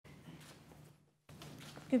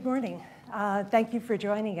Good morning. Thank you for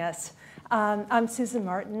joining us. I'm Susan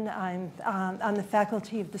Martin. I'm on the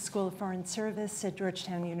faculty of the School of Foreign Service at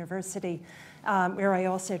Georgetown University, where I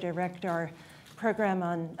also direct our program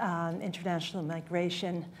on international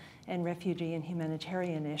migration and refugee and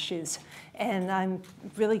humanitarian issues. And I'm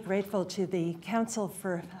really grateful to the Council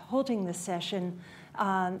for holding this session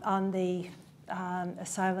on the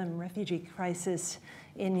asylum refugee crisis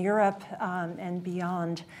in Europe and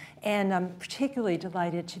beyond. And I'm particularly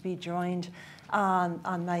delighted to be joined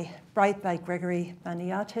on my right by Gregory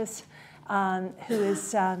Maniatis, who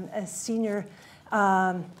is a senior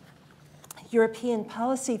European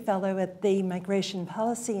Policy Fellow at the Migration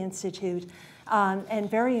Policy Institute,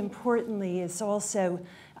 and very importantly is also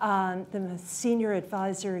the senior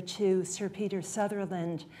advisor to Sir Peter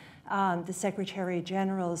Sutherland, the Secretary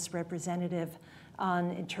General's representative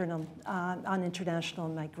on international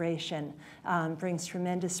migration, brings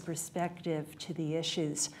tremendous perspective to the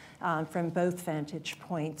issues from both vantage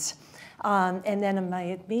points. And then on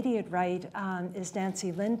my immediate right is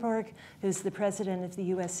Nancy Lindborg, who's the president of the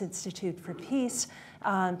U.S. Institute for Peace.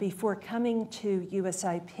 Before coming to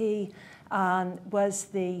USIP, was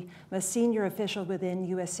the most senior official within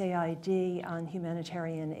USAID on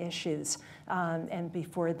humanitarian issues. And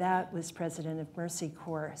before that was president of Mercy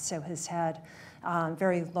Corps, so has had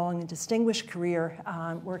very long and distinguished career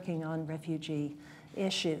working on refugee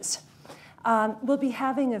issues. We'll be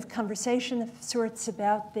having a conversation of sorts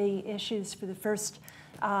about the issues for the first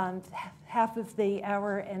half of the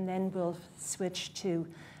hour, and then we'll switch to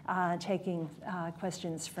taking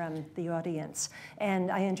questions from the audience. And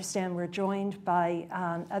I understand we're joined by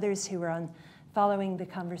others who are following the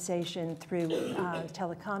conversation through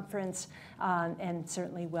teleconference, and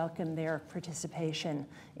certainly welcome their participation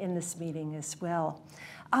in this meeting as well.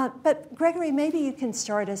 But Gregory, maybe you can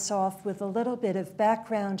start us off with a little bit of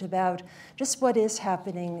background about just what is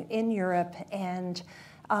happening in Europe and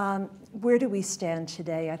where do we stand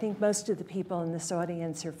today? I think most of the people in this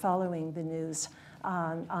audience are following the news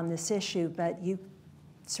on this issue, but you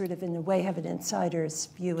sort of in a way have an insider's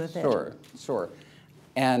view of it. Sure.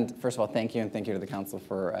 And first of all, thank you, and thank you to the Council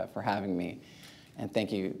for having me, and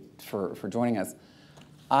thank you for joining us.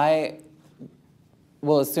 I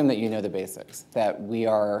will assume that you know the basics, that we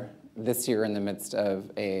are this year in the midst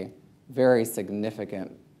of a very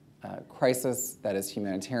significant crisis that is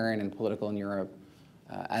humanitarian and political in Europe.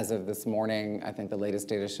 As of this morning, I think the latest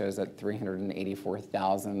data shows that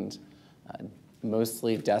 384,000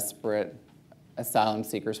 mostly desperate asylum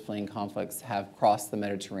seekers fleeing conflicts have crossed the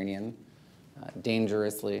Mediterranean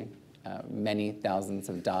dangerously. Many thousands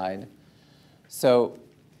have died. So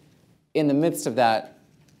in the midst of that,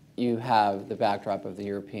 you have the backdrop of the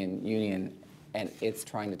European Union, and it's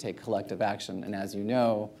trying to take collective action. And as you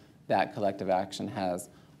know, that collective action has,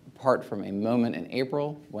 apart from a moment in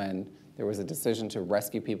April when there was a decision to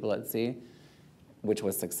rescue people at sea, which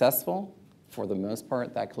was successful, for the most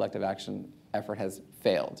part, that collective action effort has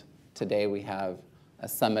failed. Today we have a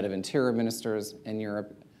summit of interior ministers in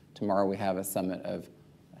Europe. Tomorrow we have a summit of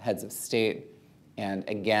heads of state. And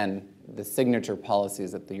again, the signature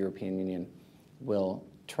policies that the European Union will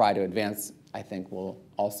try to advance, I think, will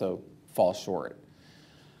also fall short.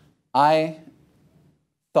 I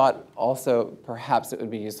thought also perhaps it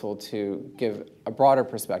would be useful to give a broader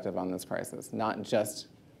perspective on this crisis, not just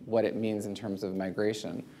what it means in terms of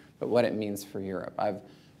migration, but what it means for Europe. I've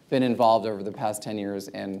been involved over the past 10 years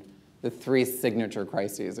in the three signature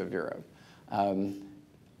crises of Europe.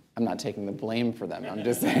 I'm not taking the blame for them. I'm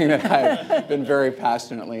just saying that I've been very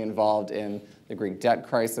passionately involved in the Greek debt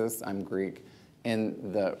crisis. I'm Greek.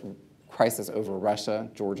 In the crisis over Russia,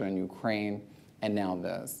 Georgia, and Ukraine, and now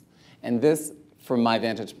this. And this, from my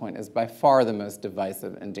vantage point, is by far the most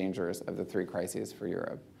divisive and dangerous of the three crises for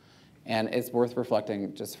Europe. And it's worth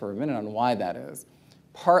reflecting just for a minute on why that is.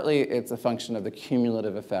 Partly, it's a function of the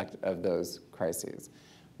cumulative effect of those crises.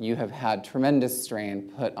 You have had tremendous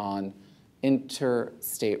strain put on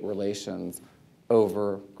interstate relations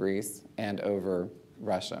over Greece and over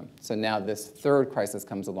Russia. So now this third crisis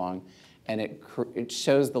comes along, and it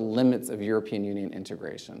shows the limits of European Union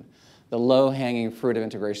integration. The low-hanging fruit of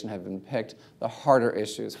integration have been picked. The harder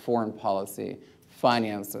issues, foreign policy,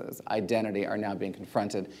 finances, identity, are now being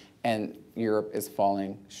confronted, and Europe is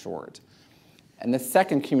falling short. And the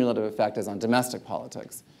second cumulative effect is on domestic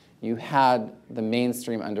politics. You had the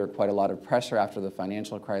mainstream under quite a lot of pressure after the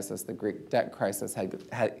financial crisis. The Greek debt crisis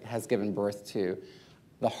has given birth to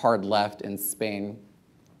the hard left in Spain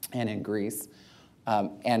and in Greece,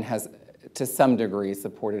 and has, to some degree,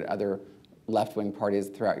 supported other left-wing parties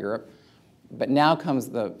throughout Europe. But now comes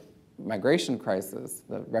the migration crisis,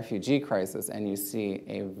 the refugee crisis, and you see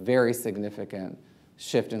a very significant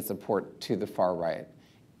shift in support to the far right.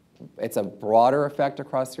 It's a broader effect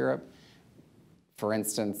across Europe. For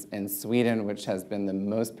instance, in Sweden, which has been the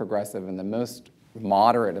most progressive and the most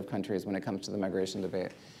moderate of countries when it comes to the migration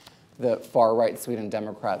debate, the far-right Sweden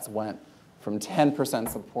Democrats went from 10%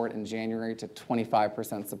 support in January to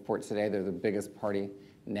 25% support today. They're the biggest party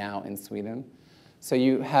now in Sweden. So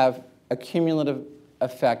you have a cumulative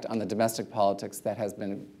effect on the domestic politics that has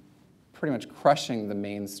been pretty much crushing the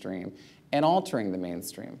mainstream and altering the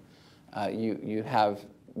mainstream. You have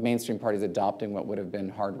mainstream parties adopting what would have been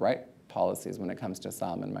hard right policies when it comes to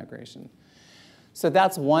asylum and migration. So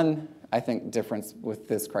that's one, I think, difference with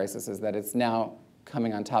this crisis, is that it's now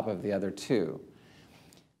coming on top of the other two.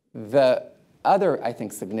 The other, I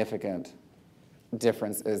think, significant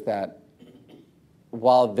difference is that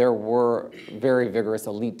while there were very vigorous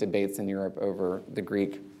elite debates in Europe over the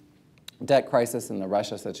Greek debt crisis and the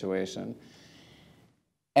Russia situation,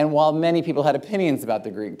 and while many people had opinions about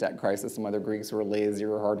the Greek debt crisis and whether Greeks were lazy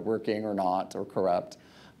or hardworking or not or corrupt,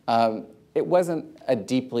 it wasn't a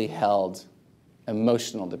deeply held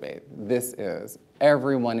emotional debate. This is.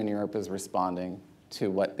 Everyone in Europe is responding to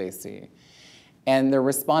what they see. And they're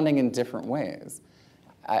responding in different ways.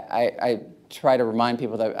 I try to remind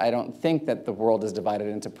people that I don't think that the world is divided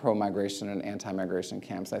into pro-migration and anti-migration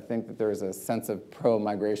camps. I think that there's a sense of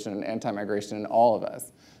pro-migration and anti-migration in all of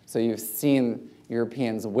us. So you've seen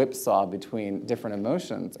Europeans whipsaw between different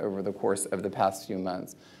emotions over the course of the past few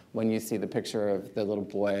months. When you see the picture of the little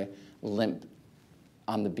boy limp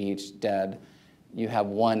on the beach, dead, you have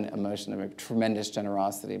one emotion of tremendous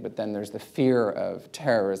generosity, but then there's the fear of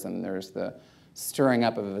terrorism, there's the stirring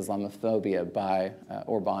up of Islamophobia by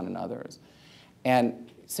Orban and others.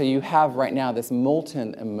 And so you have right now this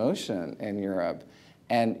molten emotion in Europe,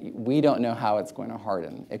 and we don't know how it's going to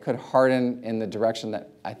harden. It could harden in the direction that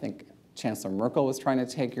I think Chancellor Merkel was trying to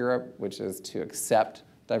take Europe, which is to accept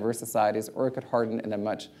diverse societies, or it could harden in a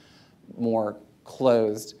much more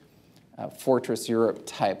closed fortress Europe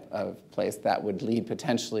type of place that would lead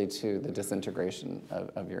potentially to the disintegration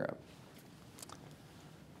of Europe.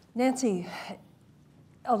 Nancy,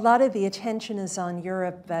 a lot of the attention is on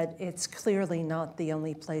Europe, but it's clearly not the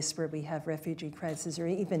only place where we have refugee crisis, or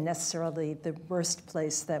even necessarily the worst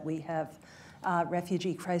place that we have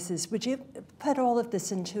refugee crisis. Would you put all of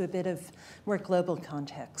this into a bit of more global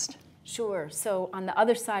context? Sure. So on the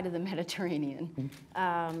other side of the Mediterranean,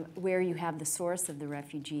 where you have the source of the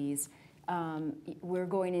refugees, we're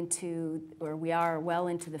going into, or we are well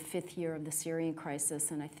into the 5th year of the Syrian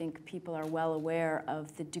crisis, and I think people are well aware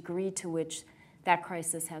of the degree to which that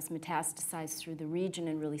crisis has metastasized through the region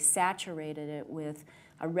and really saturated it with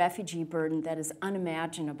a refugee burden that is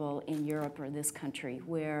unimaginable in Europe or this country,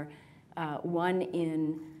 where 1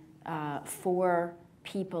 in 4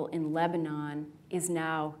 people in Lebanon is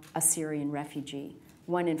now a Syrian refugee,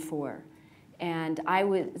 1 in 4. And I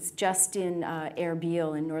was just in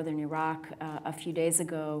Erbil in northern Iraq a few days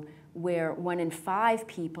ago, where 1 in 5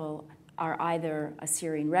 people are either a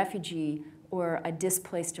Syrian refugee or a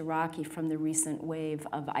displaced Iraqi from the recent wave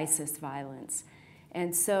of ISIS violence.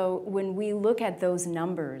 And so when we look at those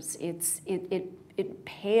numbers, the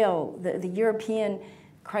European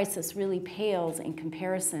crisis really pales in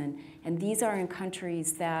comparison. And these are in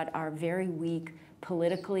countries that are very weak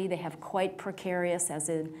politically. They have quite precarious, as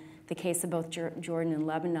in the case of both Jordan and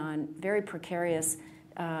Lebanon, very precarious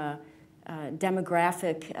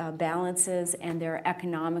demographic balances, and they're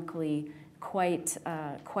economically quite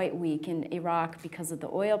weak. In Iraq, because of the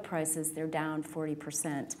oil prices, they're down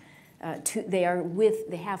 40%. They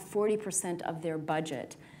have 40% of their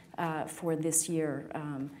budget for this year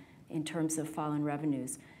in terms of fallen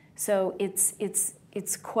revenues. So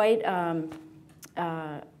it's quite a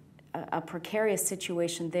precarious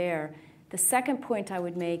situation there. The second point I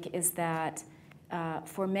would make is that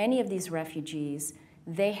for many of these refugees,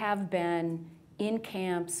 they have been in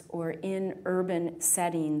camps or in urban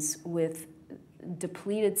settings with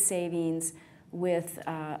depleted savings, with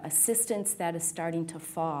assistance that is starting to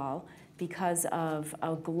fall because of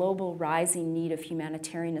a global rising need of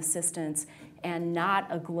humanitarian assistance and not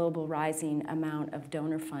a global rising amount of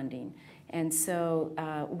donor funding. And so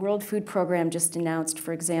World Food Program just announced,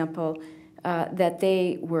 for example, that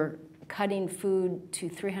they were cutting food to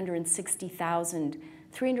 360,000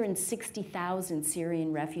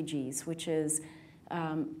 Syrian refugees, which is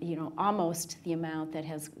almost the amount that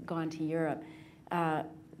has gone to Europe.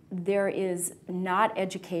 There is not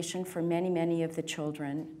education for many of the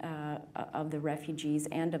children of the refugees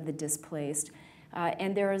and of the displaced,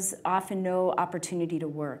 and there is often no opportunity to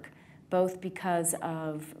work, both because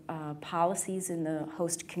of policies in the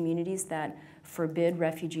host communities that forbid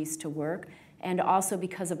refugees to work, and also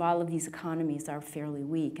because of all of these economies are fairly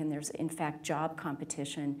weak, and there's in fact job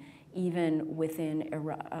competition even within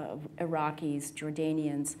Iraqis,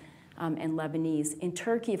 Jordanians, and Lebanese. In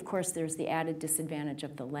Turkey, of course, there's the added disadvantage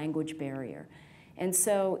of the language barrier. And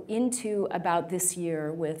so into about this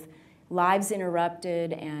year, with lives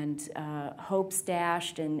interrupted and hopes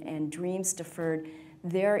dashed and dreams deferred,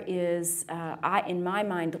 there is, in my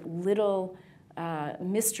mind, little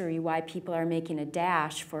mystery why people are making a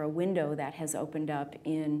dash for a window that has opened up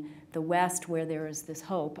in the West, where there is this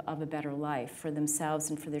hope of a better life for themselves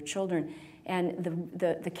and for their children. And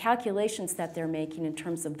the calculations that they're making in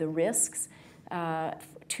terms of the risks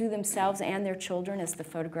to themselves and their children, as the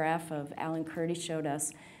photograph of Alan Kurdi showed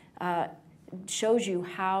us, shows you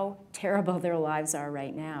how terrible their lives are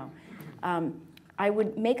right now. I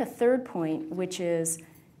would make a third point, which is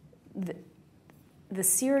the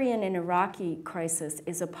Syrian and Iraqi crisis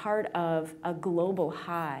is a part of a global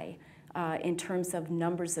high in terms of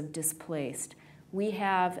numbers of displaced. We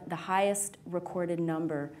have the highest recorded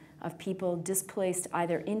number of people displaced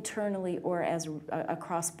either internally or as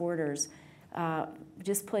across borders,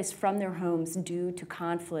 displaced from their homes due to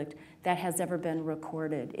conflict that has ever been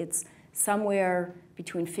recorded. It's somewhere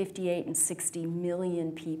between 58 and 60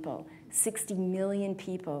 million people. 60 million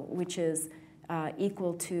people, which is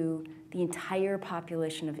equal to the entire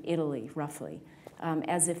population of Italy, roughly,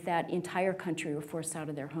 as if that entire country were forced out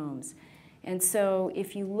of their homes. And so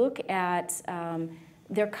if you look at,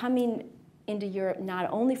 they're coming into Europe not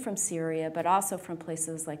only from Syria, but also from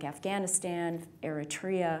places like Afghanistan,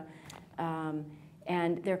 Eritrea,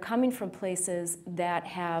 and they're coming from places that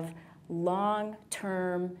have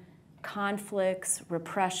long-term conflicts,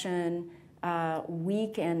 repression,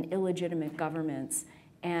 weak and illegitimate governments.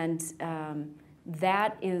 And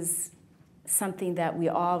that is something that we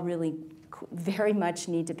all really very much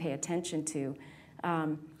need to pay attention to.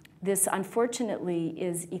 This, unfortunately,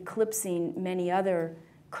 is eclipsing many other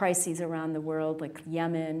crises around the world, like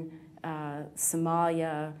Yemen,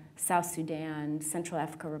 Somalia, South Sudan, Central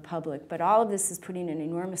African Republic. But all of this is putting an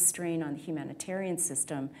enormous strain on the humanitarian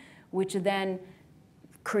system, which then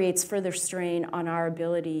creates further strain on our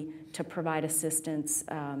ability to provide assistance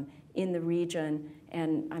in the region.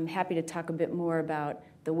 And I'm happy to talk a bit more about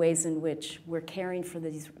the ways in which we're caring for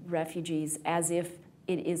these refugees as if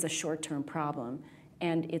it is a short-term problem.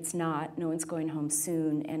 And it's not. No one's going home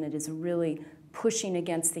soon. And it is really pushing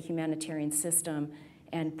against the humanitarian system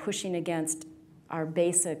and pushing against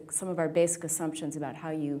some of our basic assumptions about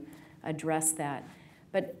how you address that.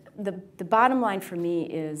 But the bottom line for me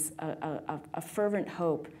is a fervent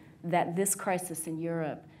hope that this crisis in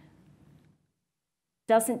Europe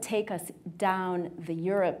doesn't take us down the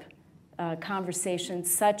Europe conversation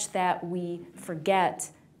such that we forget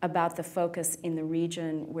about the focus in the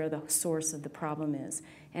region where the source of the problem is.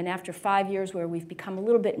 And after 5 years where we've become a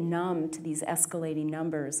little bit numb to these escalating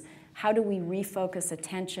numbers, how do we refocus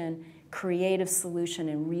attention, creative solution,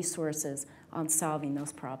 and resources on solving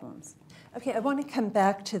those problems? Okay, I want to come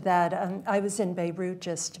back to that. I was in Beirut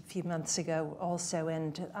just a few months ago also,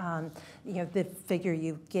 and the figure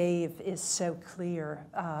you gave is so clear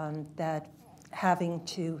that having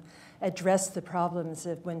to address the problems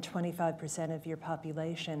of when 25% of your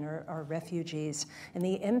population are refugees, and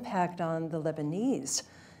the impact on the Lebanese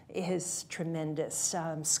is tremendous.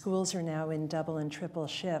 Schools are now in double and triple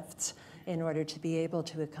shifts in order to be able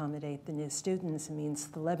to accommodate the new students. It means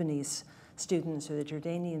the Lebanese students or the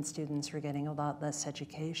Jordanian students are getting a lot less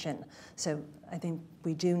education. So I think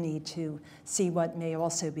we do need to see what may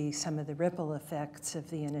also be some of the ripple effects of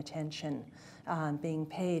the inattention being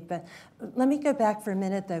paid. But let me go back for a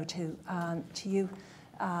minute, though, to you,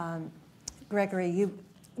 Gregory.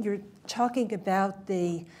 You're talking about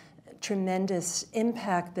the tremendous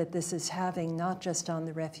impact that this is having, not just on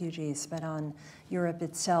the refugees, but on Europe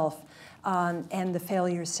itself, and the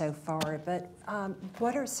failures so far. But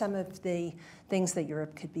what are some of the things that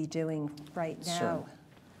Europe could be doing right now?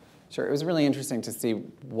 Sure. It was really interesting to see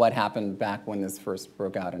what happened back when this first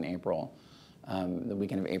broke out in April. The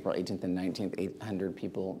weekend of April 18th and 19th, 800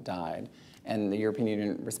 people died. And the European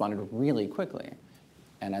Union responded really quickly.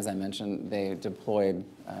 And as I mentioned, they deployed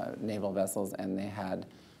naval vessels, and they had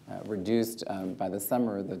reduced by the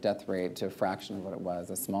summer the death rate to a fraction of what it was,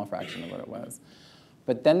 a small fraction of what it was.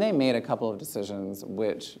 But then they made a couple of decisions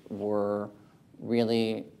which were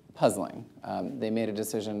really puzzling. They made a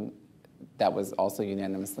decision that was also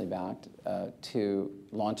unanimously backed to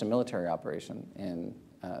launch a military operation in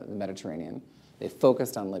the Mediterranean. They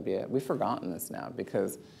focused on Libya. We've forgotten this now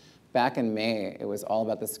because back in May, it was all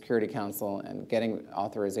about the Security Council and getting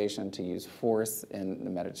authorization to use force in the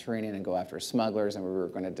Mediterranean and go after smugglers, and we were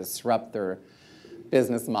going to disrupt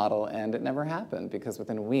business model, and it never happened because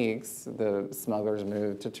within weeks, the smugglers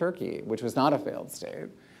moved to Turkey, which was not a failed state.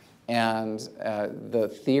 And the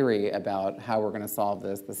theory about how we're going to solve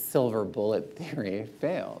this, the silver bullet theory,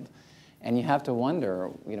 failed. And you have to wonder,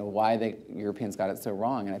 why the Europeans got it so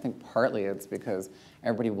wrong. And I think partly it's because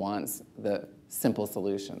everybody wants the simple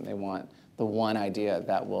solution. They want the one idea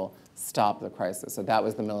that will stop the crisis. So that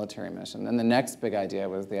was the military mission. Then the next big idea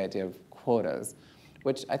was the idea of quotas,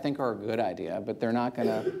 which I think are a good idea, but they're not going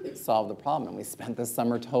to solve the problem. And we spent this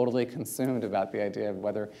summer totally consumed about the idea of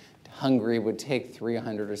whether Hungary would take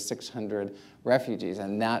 300 or 600 refugees,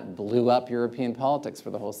 and that blew up European politics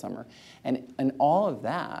for the whole summer. And all of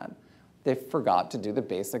that, they forgot to do the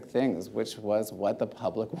basic things, which was what the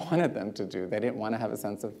public wanted them to do. They didn't want to have a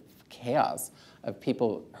sense of chaos, of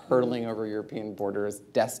people hurtling over European borders,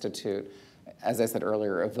 destitute, as I said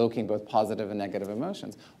earlier, evoking both positive and negative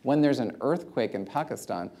emotions. When there's an earthquake in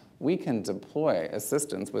Pakistan, we can deploy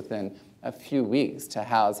assistance within a few weeks to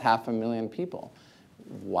house 500,000 people.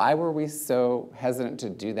 Why were we so hesitant to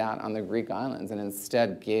do that on the Greek islands and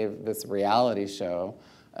instead gave this reality show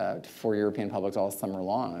for European publics all summer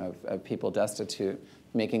long of people destitute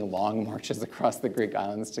making long marches across the Greek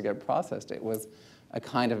islands to get processed? It was a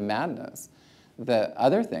kind of madness. The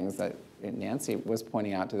other things that Nancy was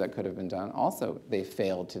pointing out to that could have been done, also they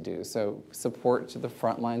failed to do. So support to the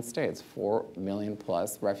frontline states. 4 million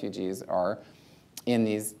plus refugees are in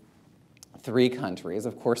these 3 countries.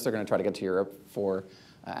 Of course, they're going to try to get to Europe for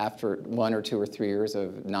after 1 or 2 or 3 years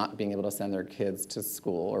of not being able to send their kids to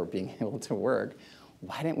school or being able to work.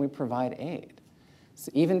 Why didn't we provide aid? So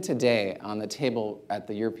even today, on the table at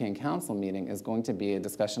the European Council meeting is going to be a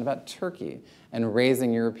discussion about Turkey and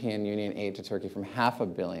raising European Union aid to Turkey from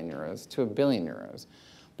 €500 million to €1 billion.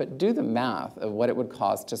 But do the math of what it would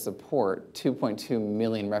cost to support 2.2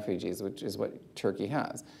 million refugees, which is what Turkey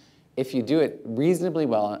has. If you do it reasonably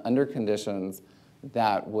well under conditions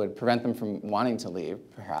that would prevent them from wanting to leave,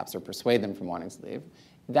 perhaps, or persuade them from wanting to leave,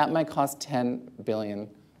 that might cost 10 billion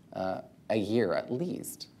a year at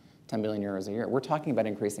least. 10 billion euros a year. We're talking about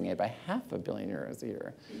increasing aid by €500 million a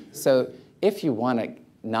year. So if you want to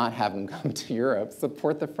not have them come to Europe,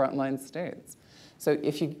 support the frontline states. So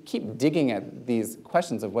if you keep digging at these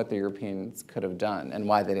questions of what the Europeans could have done and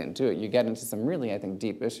why they didn't do it, you get into some really, I think,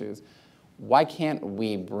 deep issues. Why can't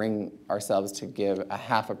we bring ourselves to give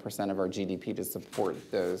 0.5% of our GDP to support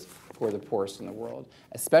those who are the poorest in the world,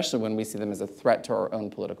 especially when we see them as a threat to our own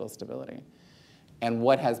political stability? And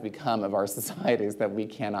what has become of our societies that we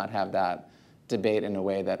cannot have that debate in a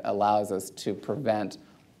way that allows us to prevent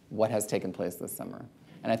what has taken place this summer?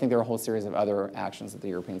 And I think there are a whole series of other actions that the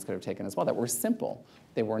Europeans could have taken as well that were simple.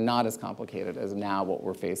 They were not as complicated as now what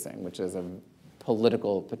we're facing, which is a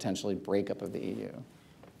political, potentially, breakup of the EU.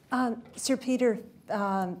 Sir Peter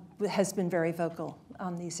has been very vocal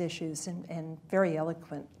on these issues and very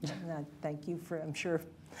eloquent. And I thank you for, I'm sure,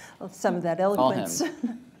 some of that eloquence.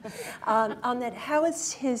 On that, how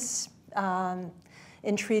is his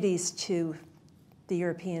entreaties to the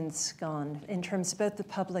Europeans gone in terms of both the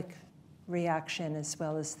public reaction as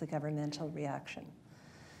well as the governmental reaction?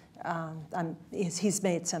 He's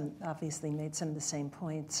made obviously made some of the same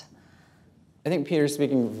points. I think Peter's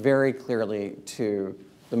speaking very clearly to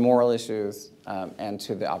the moral issues and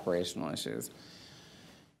to the operational issues.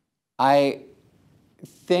 I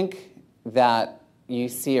think that you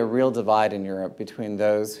see a real divide in Europe between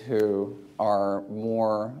those who are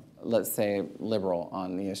more, let's say, liberal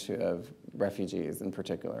on the issue of refugees in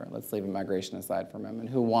particular. Let's leave migration aside for a moment,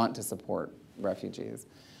 who want to support refugees.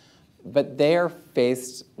 But they are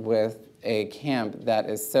faced with a camp that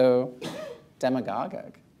is so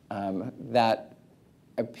demagogic, that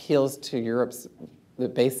appeals to the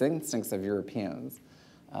basic instincts of Europeans,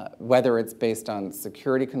 whether it's based on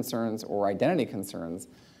security concerns or identity concerns,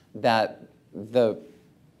 that the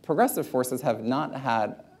progressive forces have not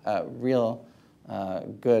had a real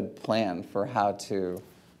good plan for how to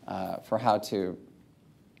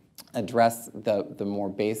address the more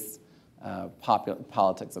base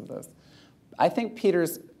politics of this. I think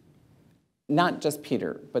Peter's, not just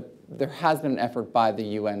Peter, but there has been an effort by the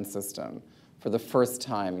UN system. For the first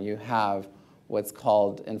time, you have what's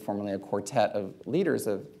called informally a quartet of leaders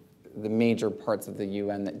of the major parts of the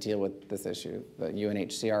UN that deal with this issue: the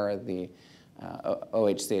UNHCR, the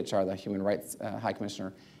OHCHR, the Human Rights High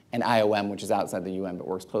Commissioner, and IOM, which is outside the UN but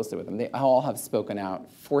works closely with them. They all have spoken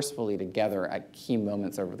out forcefully together at key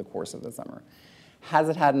moments over the course of the summer. Has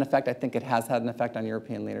it had an effect? I think it has had an effect on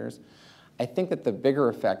European leaders. I think that the bigger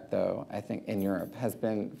effect, though, I think in Europe has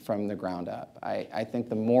been from the ground up. I think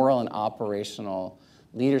the moral and operational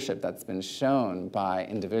leadership that's been shown by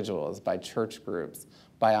individuals, by church groups,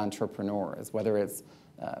 by entrepreneurs, whether it's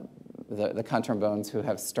the Contrombones who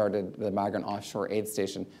have started the Migrant Offshore Aid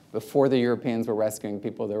Station. Before the Europeans were rescuing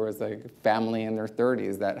people, there was a family in their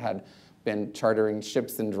 30s that had been chartering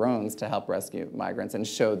ships and drones to help rescue migrants and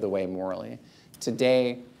showed the way morally.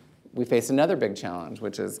 Today, we face another big challenge,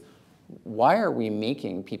 which is, why are we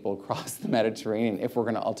making people cross the Mediterranean if we're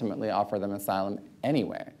going to ultimately offer them asylum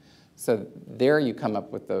anyway? So there you come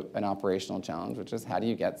up with an operational challenge, which is, how do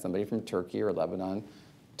you get somebody from Turkey or Lebanon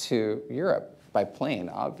to Europe? By plane,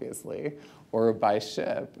 obviously, or by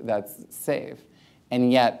ship that's safe.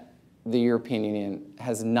 And yet, the European Union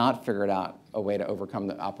has not figured out a way to overcome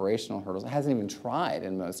the operational hurdles. It hasn't even tried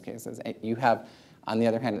in most cases. You have, on the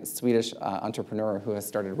other hand, a Swedish entrepreneur who has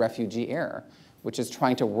started Refugee Air, which is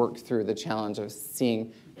trying to work through the challenge of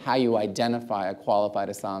seeing how you identify a qualified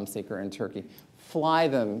asylum seeker in Turkey, fly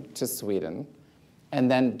them to Sweden, and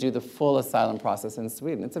then do the full asylum process in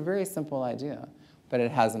Sweden. It's a very simple idea, but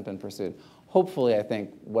it hasn't been pursued. Hopefully, I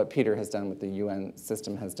think what Peter has done, what the UN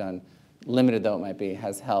system has done, limited though it might be,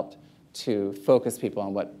 has helped to focus people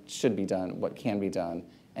on what should be done, what can be done,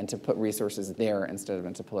 and to put resources there instead of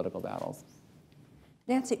into political battles.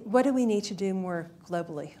 Nancy, what do we need to do more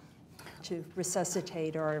globally to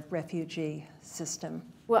resuscitate our refugee system?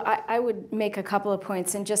 Well, I would make a couple of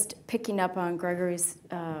points, and just picking up on Gregory's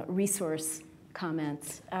resource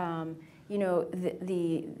comments. You know,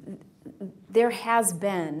 there has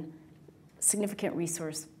been significant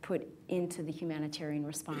resource put into the humanitarian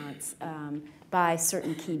response by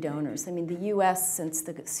certain key donors. I mean, the U.S., since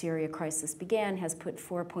the Syria crisis began, has put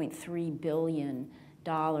 $4.3 billion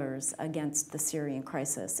against the Syrian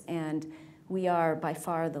crisis, and we are by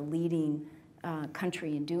far the leading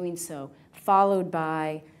country in doing so, followed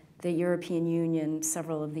by the European Union,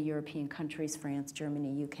 several of the European countries, France,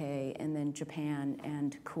 Germany, UK, and then Japan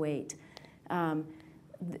and Kuwait.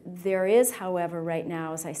 There is, however, right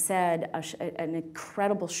now, as I said, an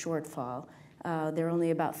incredible shortfall. There are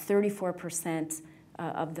only about 34%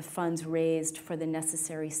 of the funds raised for the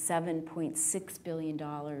necessary $7.6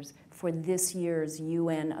 billion for this year's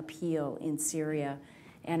UN appeal in Syria,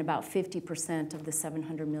 and about 50% of the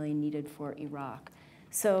 $700 million needed for Iraq.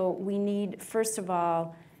 So we need, first of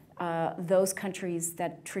all, those countries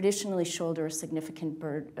that traditionally shoulder a significant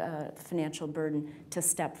financial burden to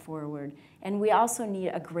step forward. And we also need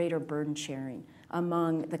a greater burden sharing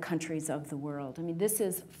among the countries of the world. I mean, this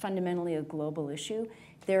is fundamentally a global issue.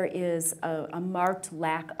 There is a marked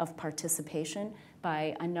lack of participation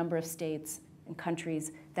by a number of states and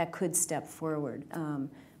countries that could step forward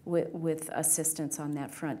with assistance on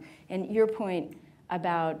that front. And your point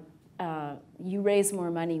about you raise more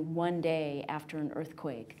money one day after an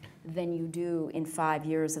earthquake than you do in 5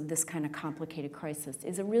 years of this kind of complicated crisis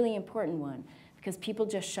is a really important one, because people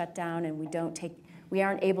just shut down and we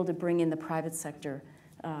aren't able to bring in the private sector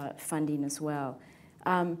funding as well.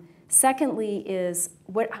 Secondly is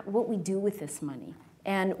what we do with this money.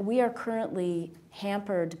 And we are currently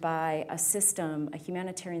hampered by a system, a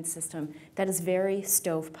humanitarian system, that is very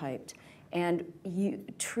stovepiped and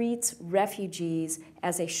treats refugees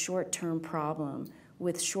as a short-term problem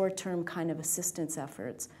with short-term kind of assistance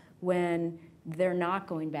efforts when they're not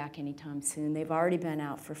going back anytime soon. They've already been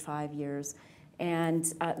out for 5 years. And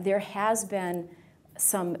there has been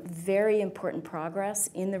some very important progress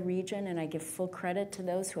in the region, and I give full credit to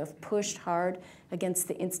those who have pushed hard against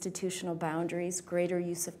the institutional boundaries, greater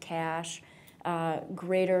use of cash,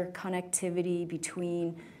 greater connectivity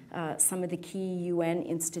between some of the key UN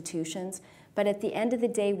institutions. But at the end of the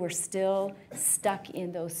day, we're still stuck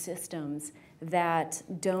in those systems that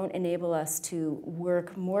don't enable us to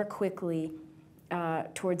work more quickly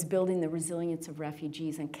towards building the resilience of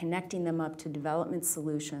refugees and connecting them up to development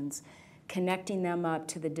solutions, connecting them up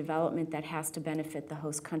to the development that has to benefit the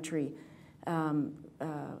host country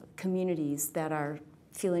communities that are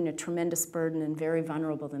feeling a tremendous burden and very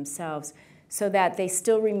vulnerable themselves, so that they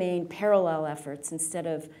still remain parallel efforts instead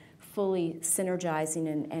of fully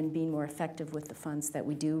synergizing and being more effective with the funds that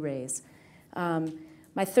we do raise.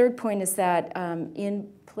 My third point is that in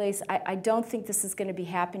place, I don't think this is going to be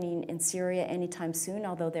happening in Syria anytime soon,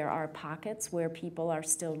 although there are pockets where people are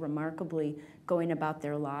still remarkably going about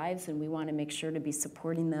their lives, and we want to make sure to be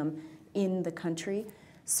supporting them in the country.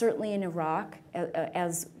 Certainly in Iraq,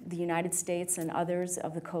 as the United States and others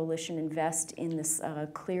of the coalition invest in this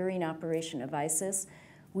clearing operation of ISIS,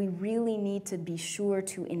 we really need to be sure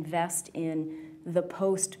to invest in the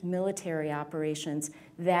post-military operations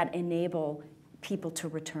that enable people to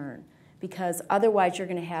return. Because otherwise you're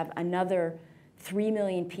going to have another 3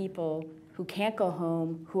 million people who can't go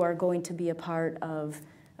home, who are going to be a part of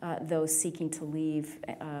those seeking to leave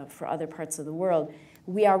for other parts of the world.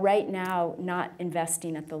 We are right now not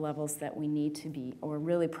investing at the levels that we need to be, or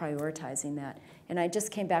really prioritizing that. And I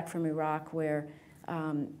just came back from Iraq, where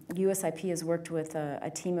USIP has worked with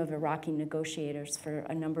a team of Iraqi negotiators for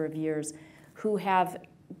a number of years who have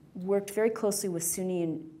worked very closely with Sunni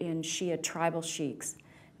and Shia tribal sheikhs,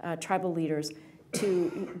 tribal leaders,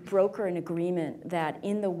 to broker an agreement that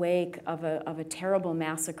in the wake of a terrible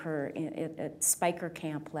massacre at Spiker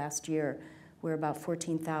Camp last year, where about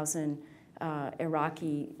 14,000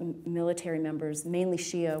 Iraqi military members, mainly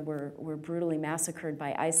Shia, were brutally massacred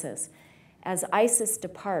by ISIS. As ISIS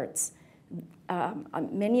departs,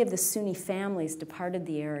 many of the Sunni families departed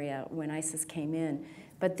the area when ISIS came in,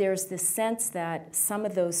 but there's this sense that some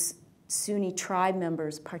of those Sunni tribe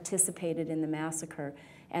members participated in the massacre,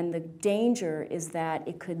 and the danger is that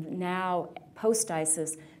it could now,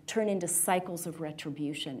 post-ISIS, turn into cycles of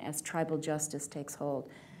retribution as tribal justice takes hold.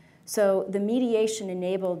 So the mediation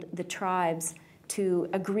enabled the tribes to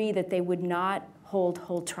agree that they would not hold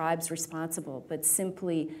whole tribes responsible, but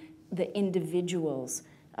simply the individuals.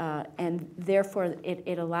 And therefore,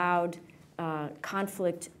 it allowed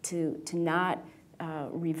conflict to not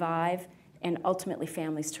revive, and ultimately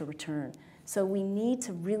families to return. So we need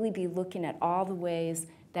to really be looking at all the ways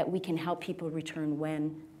that we can help people return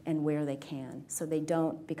when and where they can, so they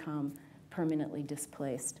don't become permanently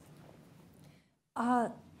displaced.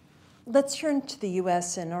 Let's turn to the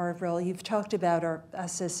U.S. and our role. You've talked about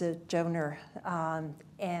us as a donor,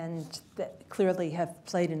 and that clearly have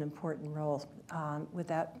played an important role with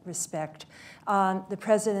that respect. The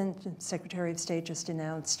President and Secretary of State just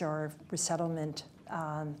announced our resettlement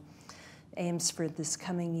aims for this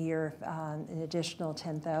coming year, an additional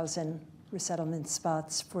 10,000 resettlement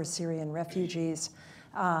spots for Syrian refugees.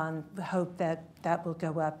 We hope that that will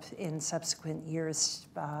go up in subsequent years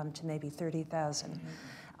to maybe 30,000.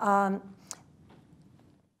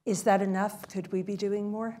 Is that enough? Could we be doing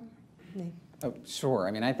more? Oh, sure.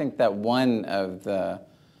 I mean, I think that one of the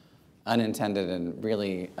unintended and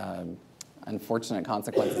really unfortunate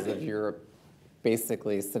consequences of Europe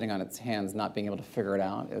basically sitting on its hands, not being able to figure it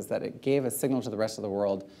out, is that it gave a signal to the rest of the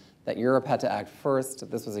world that Europe had to act first, that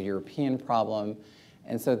this was a European problem.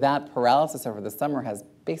 And so that paralysis over the summer has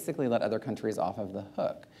basically let other countries off of the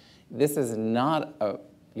hook. This is not a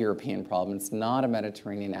European problem. It's not a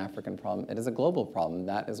Mediterranean African problem. It is a global problem.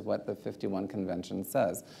 That is what the 51 Convention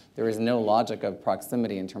says. There is no logic of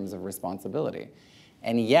proximity in terms of responsibility.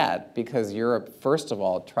 And yet, because Europe, first of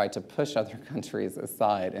all, tried to push other countries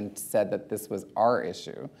aside and said that this was our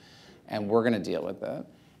issue and we're going to deal with it,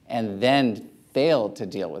 and then failed to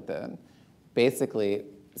deal with it, basically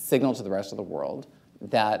signaled to the rest of the world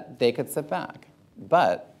that they could sit back.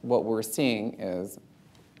 But what we're seeing is,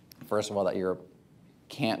 first of all, that Europe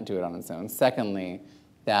can't do it on its own. Secondly,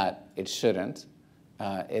 that it shouldn't.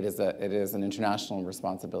 It is an international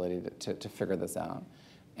responsibility to figure this out.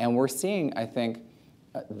 And we're seeing, I think,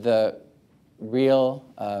 the real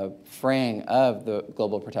fraying of the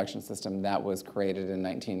global protection system that was created in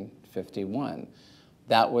 1951.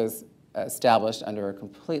 That was established under a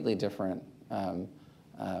completely different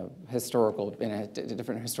historical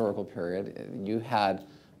period. You had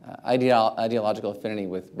ideological affinity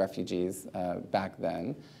with refugees back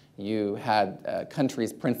then. You had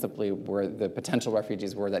countries principally where the potential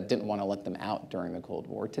refugees were that didn't want to let them out during the Cold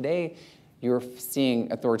War. Today, you're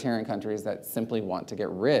seeing authoritarian countries that simply want to get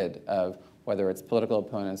rid of whether it's political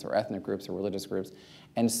opponents or ethnic groups or religious groups.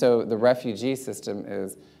 And so the refugee system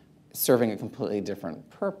is serving a completely different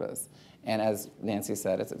purpose. And as Nancy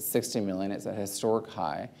said, it's at 60 million, it's a historic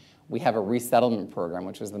high. We have a resettlement program,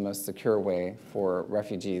 which is the most secure way for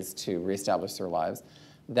refugees to reestablish their lives,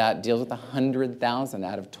 that deals with 100,000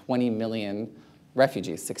 out of 20 million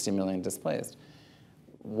refugees, 60 million displaced.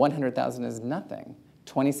 100,000 is nothing.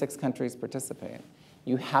 26 countries participate.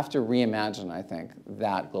 You have to reimagine, I think,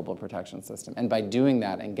 that global protection system. And by doing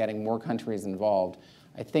that and getting more countries involved,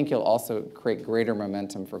 I think you'll also create greater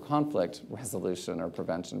momentum for conflict resolution or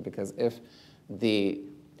prevention, because if the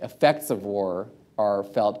effects of war are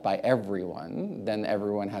felt by everyone, then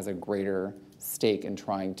everyone has a greater stake in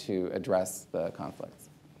trying to address the conflicts.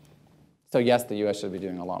 So yes, the U.S. should be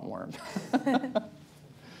doing a lot more.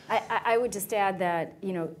 I would just add that,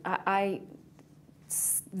 I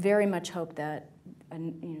very much hope that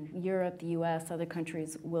Europe, the U.S., other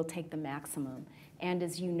countries will take the maximum. And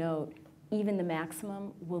as you note, even the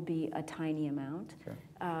maximum will be a tiny amount.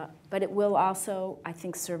 Sure. But it will also, I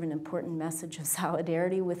think, serve an important message of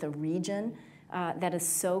solidarity with a region that is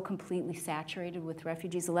so completely saturated with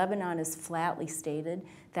refugees. Lebanon has flatly stated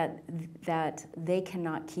that they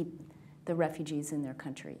cannot keep the refugees in their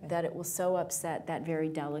country, that it will so upset that very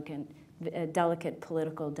delicate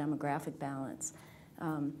political demographic balance.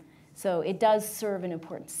 So it does serve an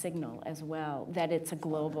important signal as well that it's a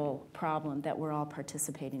global problem that we're all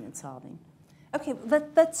participating in solving. Okay,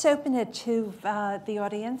 let's open it to the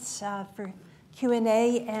audience for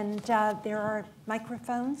Q&A, and there are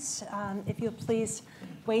microphones. If you'll please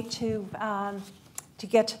wait to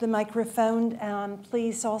get to the microphone.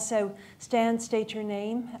 Please also stand, state your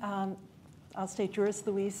name. I'll state yours,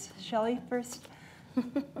 Louise Shelley, first.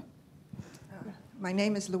 My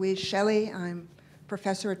name is Louise Shelley. I'm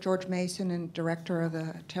professor at George Mason and director of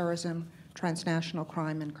the Terrorism, Transnational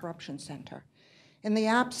Crime, and Corruption Center. In the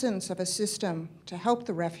absence of a system to help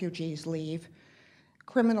the refugees leave,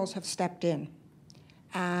 criminals have stepped in.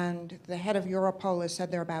 And the head of Europol has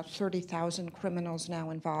said there are about 30,000 criminals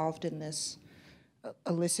now involved in this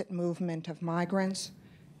illicit movement of migrants.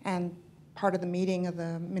 And part of the meeting of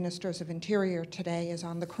the Ministers of Interior today is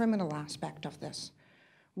on the criminal aspect of this.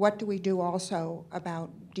 What do we do also about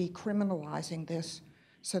decriminalizing this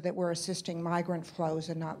so that we're assisting migrant flows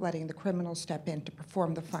and not letting the criminals step in to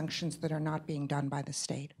perform the functions that are not being done by the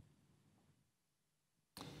state?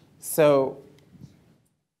 So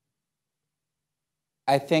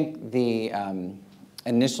I think the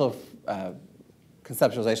initial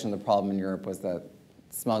conceptualization of the problem in Europe was that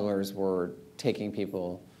smugglers were taking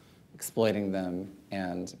people, exploiting them,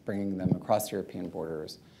 and bringing them across European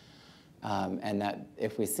borders. And that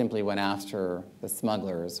if we simply went after the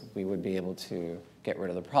smugglers, we would be able to get rid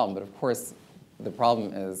of the problem. But of course, the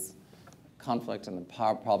problem is conflict, and the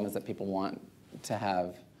problem is that people want to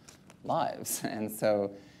have lives. And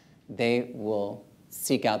so they will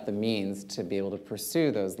seek out the means to be able to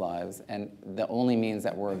pursue those lives. And the only means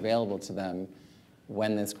that were available to them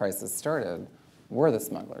when this crisis started were the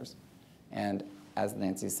smugglers. And as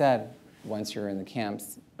Nancy said, once you're in the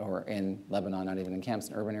camps, or in Lebanon, not even in camps,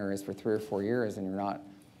 in urban areas for 3 or 4 years, and you're not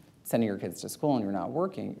sending your kids to school and you're not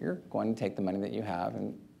working, you're going to take the money that you have.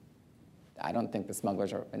 And I don't think the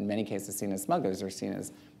smugglers are, in many cases, seen as smugglers. They're seen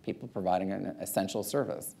as people providing an essential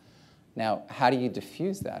service. Now, how do you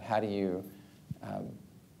diffuse that? How do you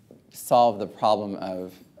solve the problem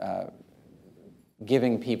of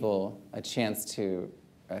giving people a chance to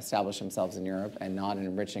establish themselves in Europe and not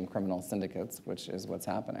enriching criminal syndicates, which is what's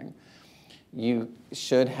happening? You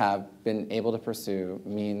should have been able to pursue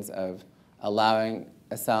means of allowing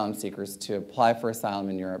asylum seekers to apply for asylum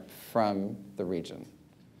in Europe from the region.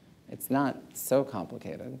 It's not so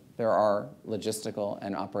complicated. There are logistical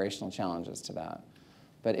and operational challenges to that.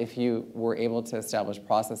 But if you were able to establish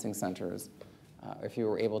processing centers, if you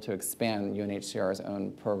were able to expand UNHCR's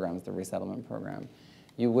own programs, the resettlement program,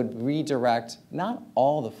 you would redirect not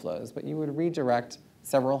all the flows, but you would redirect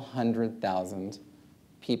several 100,000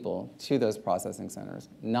 people to those processing centers,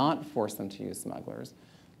 not force them to use smugglers.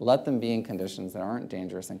 Let them be in conditions that aren't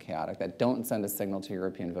dangerous and chaotic, that don't send a signal to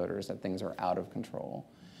European voters that things are out of control.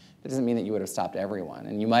 It doesn't mean that you would have stopped everyone,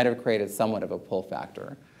 and you might have created somewhat of a pull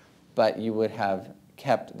factor, but you would have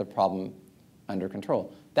kept the problem under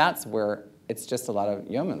control. That's where it's just a lot of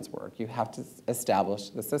yeoman's work. You have to establish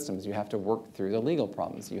the systems. You have to work through the legal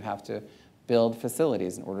problems. You have to build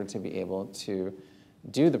facilities in order to be able to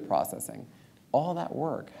do the processing. All that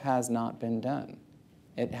work has not been done.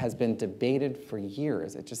 It has been debated for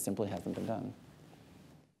years. It just simply hasn't been done.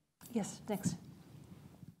 Yes, next.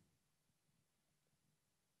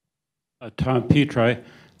 Tom Petri.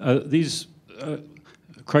 These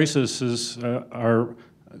crises are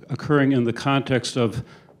occurring in the context of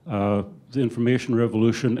the information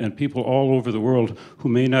revolution, and people all over the world who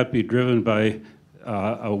may not be driven by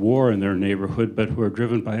a war in their neighborhood, but who are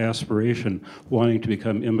driven by aspiration, wanting to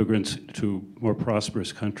become immigrants to more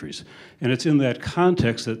prosperous countries. And it's in that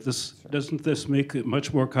context that doesn't this make it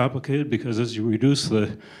much more complicated? Because as you reduce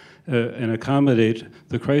and accommodate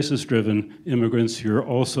the crisis-driven immigrants, you're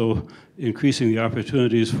also increasing the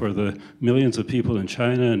opportunities for the millions of people in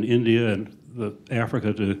China and India and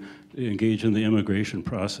Africa to engage in the immigration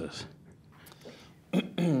process.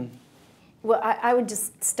 Well, I would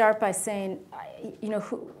just start by saying, you know,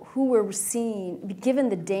 who we're seeing, given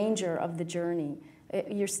the danger of the journey,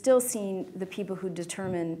 you're still seeing the people who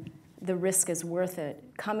determine the risk is worth it,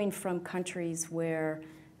 coming from countries where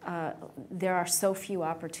there are so few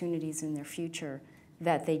opportunities in their future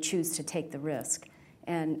that they choose to take the risk.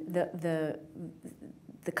 And the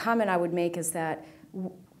comment I would make is that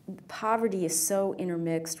poverty is so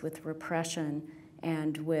intermixed with repression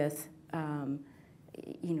and with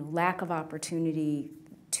lack of opportunity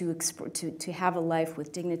to have a life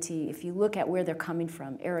with dignity. If you look at where they're coming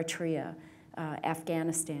from, Eritrea,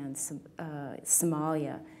 Afghanistan,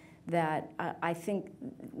 Somalia, that I think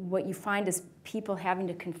what you find is people having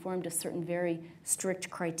to conform to certain very strict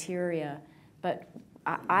criteria. But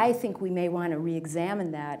I think we may want to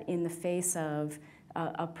re-examine that in the face of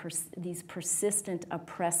these persistent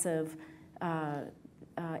oppressive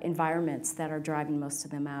environments that are driving most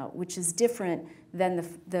of them out, which is different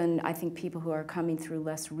than I think people who are coming through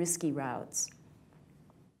less risky routes.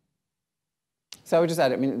 So I would just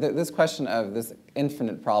add, I mean, this question of this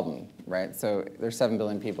infinite problem, right? So there's 7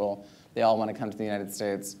 billion people. They all want to come to the United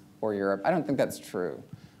States or Europe. I don't think that's true.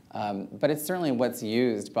 But it's certainly what's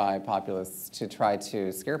used by populists to try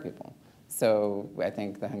to scare people. So I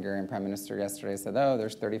think the Hungarian Prime Minister yesterday said, oh,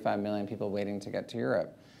 there's 35 million people waiting to get to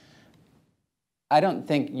Europe. I don't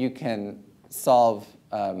think you can solve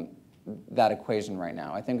that equation right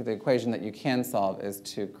now. I think the equation that you can solve is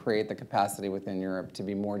to create the capacity within Europe to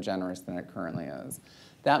be more generous than it currently is.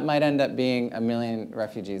 That might end up being 1 million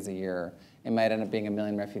refugees a year. It might end up being 1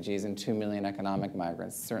 million refugees and 2 million economic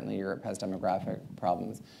migrants. Certainly Europe has demographic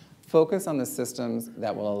problems. Focus on the systems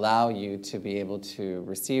that will allow you to be able to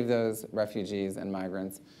receive those refugees and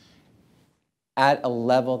migrants at a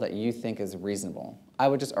level that you think is reasonable. I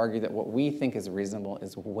would just argue that what we think is reasonable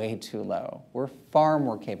is way too low. We're far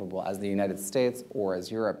more capable as the United States or as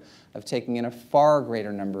Europe of taking in a far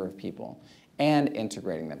greater number of people and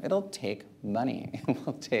integrating them. It'll take money. It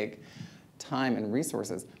will take time and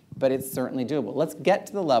resources, but it's certainly doable. Let's get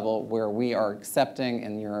to the level where we are accepting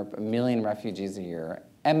in Europe 1 million refugees a year,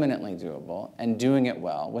 eminently doable, and doing it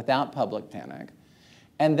well without public panic.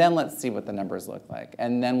 And then let's see what the numbers look like,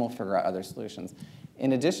 and then we'll figure out other solutions.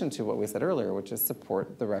 In addition to what we said earlier, which is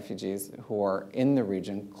support the refugees who are in the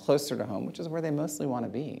region closer to home, which is where they mostly want to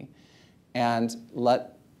be, and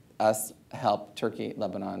let us help Turkey,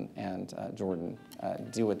 Lebanon, and Jordan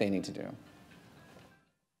do what they need to do.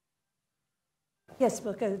 Yes,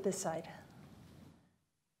 we'll go to this side.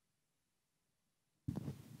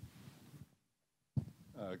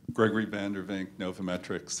 Gregory Vandervink,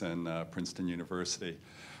 Novometrics, and Princeton University.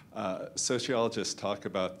 Sociologists talk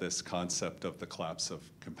about this concept of the collapse of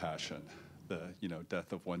compassion. The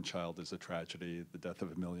death of one child is a tragedy, the death of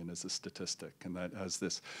 1 million is a statistic, and that as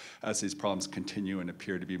these problems continue and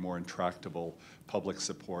appear to be more intractable, public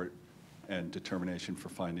support and determination for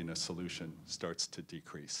finding a solution starts to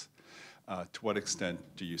decrease. To what extent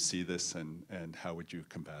do you see this, and how would you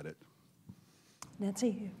combat it?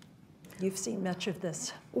 Nancy, you've seen much of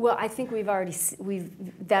this. Well, I think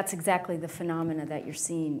that's exactly the phenomena that you're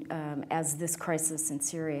seeing as this crisis in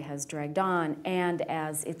Syria has dragged on and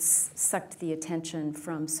as it's sucked the attention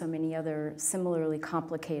from so many other similarly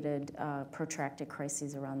complicated, protracted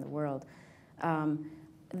crises around the world.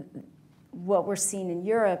 What we're seeing in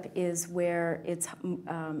Europe is where it's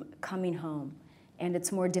coming home, and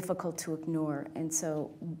it's more difficult to ignore. And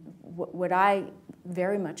so what I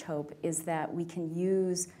very much hope is that we can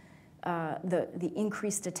use the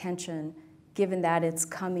increased attention, given that it's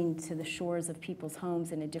coming to the shores of people's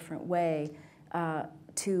homes in a different way,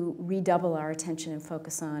 to redouble our attention and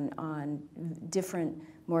focus on different,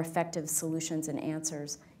 more effective solutions and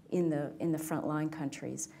answers in the frontline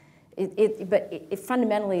countries. But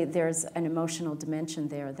fundamentally, there's an emotional dimension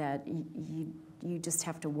there that you just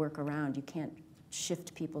have to work around. You can't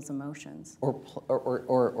shift people's emotions.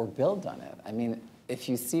 Or build on it. I mean, if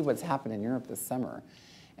you see what's happened in Europe this summer,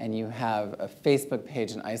 and you have a Facebook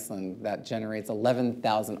page in Iceland that generates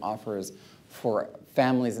 11,000 offers for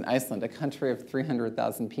families in Iceland, a country of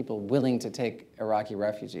 300,000 people willing to take Iraqi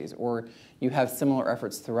refugees. Or you have similar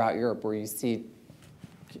efforts throughout Europe where you see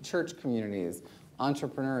church communities,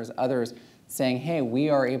 entrepreneurs, others saying, hey, we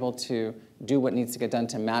are able to do what needs to get done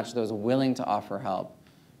to match those willing to offer help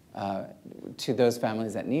to those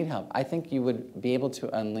families that need help. I think you would be able to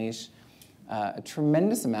unleash a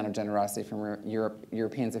tremendous amount of generosity from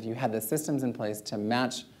Europeans if you had the systems in place to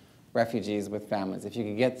match refugees with families, if you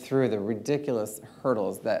could get through the ridiculous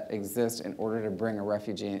hurdles that exist in order to bring a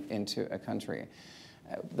refugee into a country.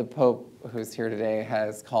 The Pope, who's here today,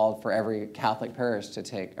 has called for every Catholic parish to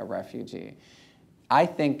take a refugee. I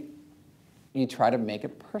think you try to make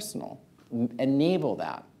it personal, enable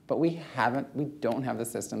that, but we don't have the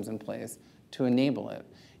systems in place to enable it.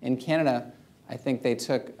 In Canada, I think they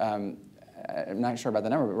took, I'm not sure about the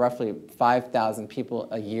number, but roughly 5,000 people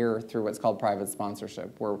a year through what's called private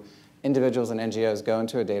sponsorship, where individuals and NGOs go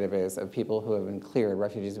into a database of people who have been cleared,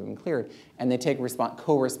 refugees who have been cleared, and they take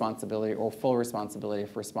co-responsibility or full responsibility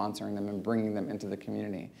for sponsoring them and bringing them into the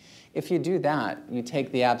community. If you do that, you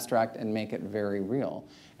take the abstract and make it very real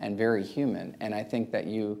and very human, and I think that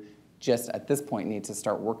you just at this point need to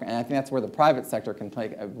start working, and I think that's where the private sector can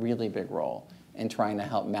play a really big role in trying to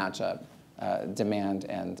help match up demand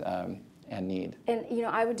and and need. And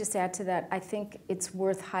I would just add to that, I think it's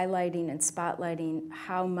worth highlighting and spotlighting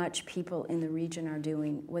how much people in the region are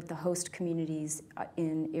doing, what the host communities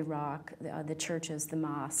in Iraq, the churches, the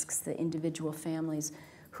mosques, the individual families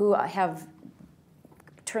who have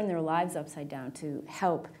turned their lives upside down to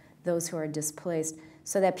help those who are displaced,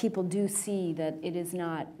 so that people do see that it is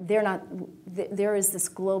not, there is this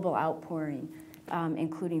global outpouring,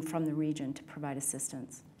 including from the region, to provide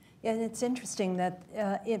assistance. Yeah, and it's interesting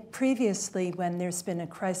that previously, when there's been a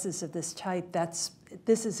crisis of this type,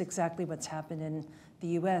 this is exactly what's happened in the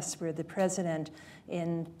U.S., where the president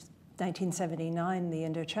in 1979, the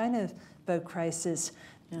Indochina boat crisis,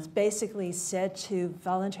 basically said to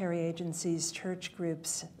voluntary agencies, church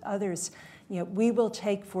groups, others, we will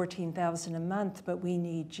take $14,000 a month, but we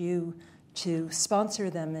need you to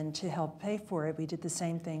sponsor them and to help pay for it. We did the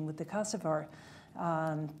same thing with the Kosovo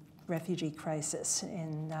refugee crisis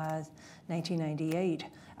in 1998.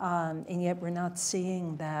 And yet we're not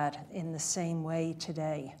seeing that in the same way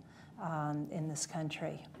today in this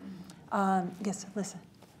country. Yes, Alyssa.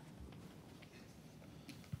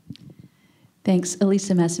 Thanks.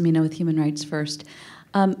 Elisa Massimino with Human Rights First.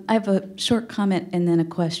 I have a short comment and then a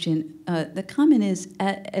question. The comment is,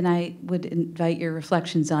 and I would invite your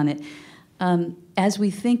reflections on it, as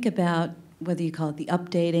we think about whether you call it the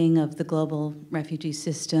updating of the global refugee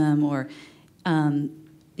system, or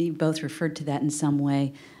you both referred to that in some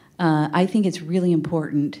way, I think it's really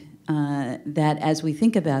important that as we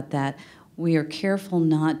think about that, we are careful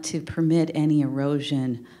not to permit any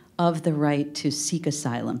erosion of the right to seek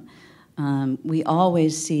asylum. We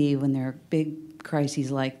always see, when there are big crises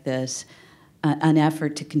like this, an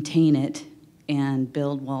effort to contain it and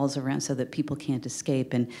build walls around so that people can't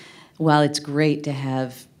escape. And while it's great to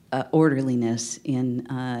have orderliness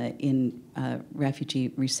in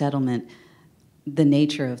refugee resettlement, the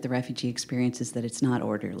nature of the refugee experience is that it's not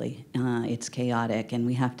orderly. It's chaotic, and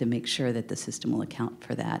we have to make sure that the system will account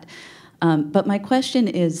for that. But my question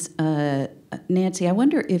is, Nancy, I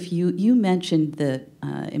wonder if you mentioned the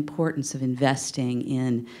importance of investing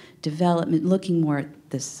in development, looking more at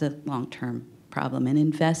this long-term problem, and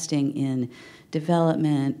investing in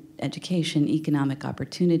development, education, economic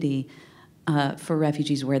opportunity for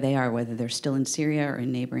refugees where they are, whether they're still in Syria or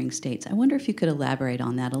in neighboring states. I wonder if you could elaborate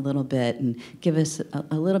on that a little bit and give us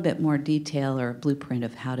a little bit more detail or a blueprint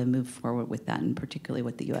of how to move forward with that, and particularly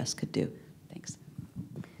what the U.S. could do. Thanks.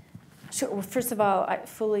 Sure. Well, first of all, I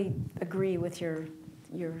fully agree with your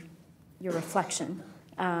reflection.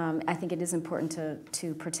 I think it is important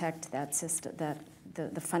to protect that system,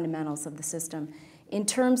 the fundamentals of the system. In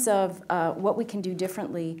terms of what we can do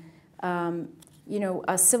differently,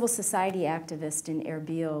 a civil society activist in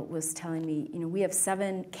Erbil was telling me, we have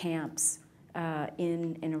 7 camps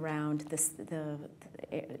in and around the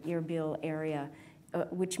Erbil area,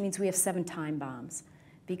 which means we have 7 time bombs,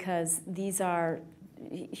 because these are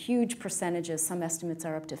huge percentages. Some estimates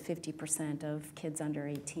are up to 50% of kids under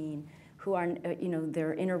 18 who are,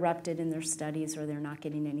 they're interrupted in their studies, or they're not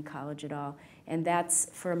getting any college at all. And that's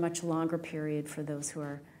for a much longer period for those who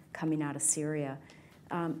are coming out of Syria.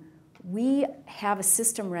 We have a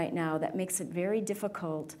system right now that makes it very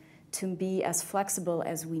difficult to be as flexible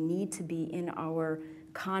as we need to be in our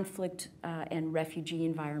conflict and refugee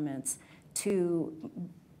environments, to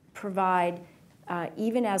provide,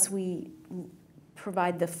 even as we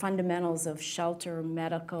provide the fundamentals of shelter,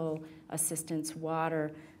 medical assistance,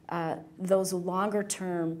 water, those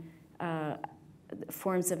longer-term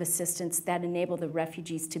forms of assistance that enable the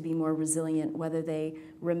refugees to be more resilient, whether they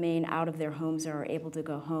remain out of their homes or are able to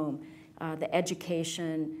go home. The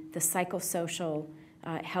education, the psychosocial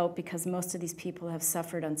help, because most of these people have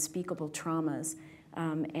suffered unspeakable traumas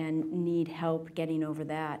and need help getting over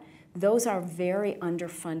that. Those are very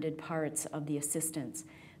underfunded parts of the assistance.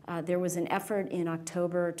 There was an effort in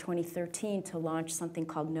October 2013 to launch something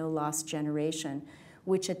called No Lost Generation,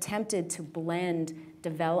 which attempted to blend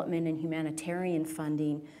development and humanitarian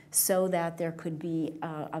funding so that there could be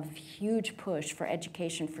a huge push for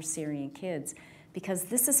education for Syrian kids. Because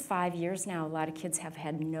this is 5 years now, a lot of kids have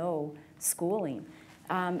had no schooling.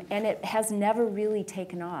 And it has never really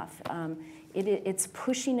taken off. It's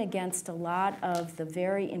pushing against a lot of the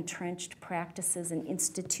very entrenched practices and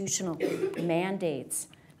institutional mandates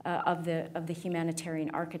of the humanitarian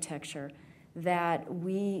architecture that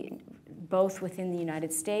we, both within the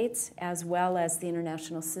United States as well as the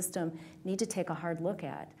international system, need to take a hard look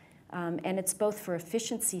at. And it's both for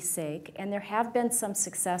efficiency's sake, and there have been some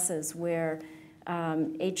successes where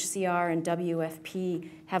HCR and WFP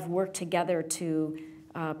have worked together to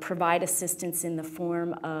provide assistance in the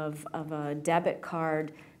form of a debit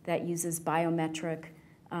card that uses biometric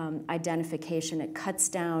identification. It cuts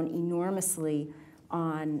down enormously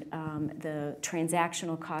on the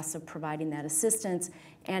transactional costs of providing that assistance,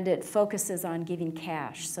 and it focuses on giving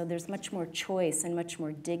cash. So there's much more choice and much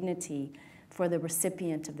more dignity for the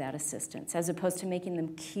recipient of that assistance, as opposed to making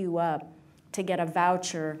them queue up to get a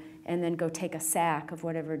voucher and then go take a sack of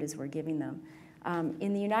whatever it is we're giving them.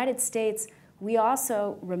 In the United States, we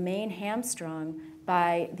also remain hamstrung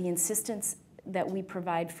by the insistence that we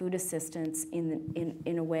provide food assistance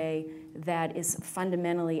in a way that is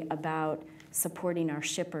fundamentally about supporting our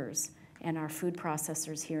shippers and our food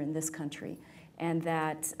processors here in this country, and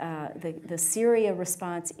that the Syria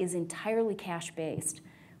response is entirely cash-based,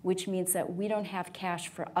 which means that we don't have cash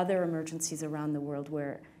for other emergencies around the world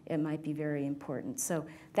where it might be very important. So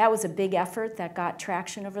that was a big effort that got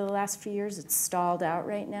traction over the last few years. It's stalled out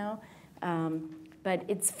right now. But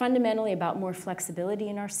it's fundamentally about more flexibility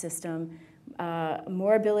in our system,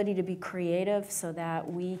 more ability to be creative so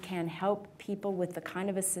that we can help people with the kind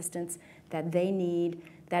of assistance that they need,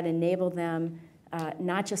 that enable them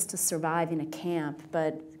not just to survive in a camp,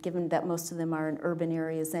 but given that most of them are in urban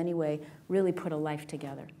areas anyway, really put a life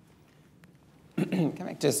together. Can I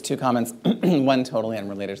make just two comments? One totally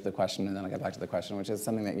unrelated to the question, and then I'll get back to the question, which is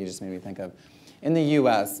something that you just made me think of. In the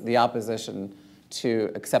US, the opposition to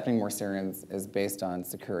accepting more Syrians is based on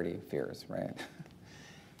security fears, right?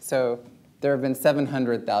 So there have been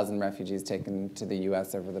 700,000 refugees taken to the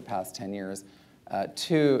US over the past 10 years.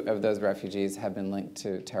 2 of those refugees have been linked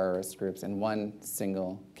to terrorist groups in one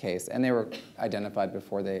single case, and they were identified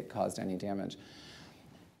before they caused any damage.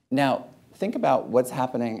 Now, think about what's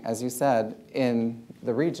happening, as you said, in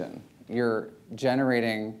the region. You're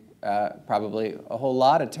generating probably a whole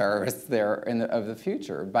lot of terrorists there of the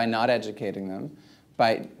future by not educating them,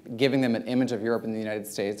 by giving them an image of Europe and the United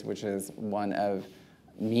States, which is one of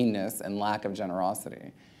meanness and lack of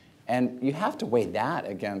generosity. And you have to weigh that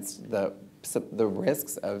against the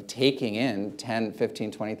risks of taking in 10,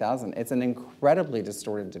 15, 20,000. It's an incredibly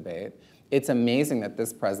distorted debate. It's amazing that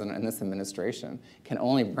this president and this administration can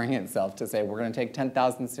only bring itself to say we're going to take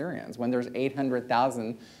 10,000 Syrians when there's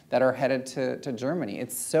 800,000 that are headed to Germany.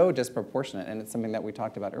 It's so disproportionate, and it's something that we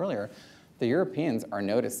talked about earlier. The Europeans are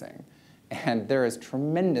noticing, and there is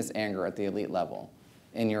tremendous anger at the elite level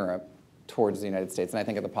in Europe towards the United States, and I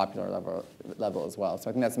think at the popular level as well. So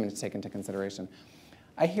I think that's something to take into consideration.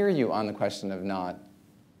 I hear you on the question of not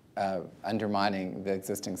undermining the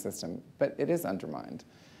existing system, but it is undermined.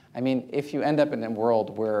 I mean, if you end up in a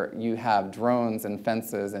world where you have drones and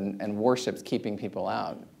fences and warships keeping people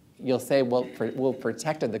out, you'll say, well, we'll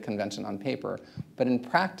protected the convention on paper, but in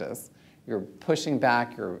practice, you're pushing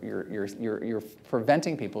back, you're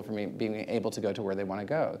preventing people from being able to go to where they want to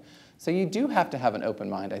go. So you do have to have an open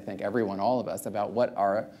mind, I think, everyone, all of us, about what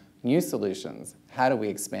are new solutions. How do we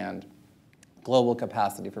expand global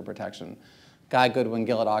capacity for protection? Guy Goodwin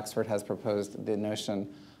Gill at Oxford has proposed the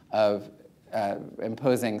notion of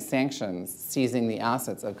imposing sanctions, seizing the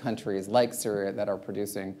assets of countries like Syria that are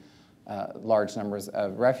producing large numbers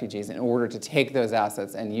of refugees in order to take those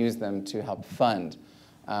assets and use them to help fund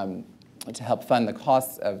the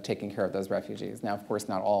costs of taking care of those refugees. Now, of course,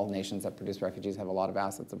 not all nations that produce refugees have a lot of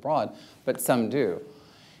assets abroad, but some do.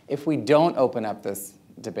 If we don't open up this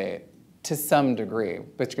debate to some degree,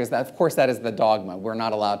 because that, of course that is the dogma, we're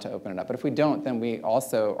not allowed to open it up, but if we don't, then we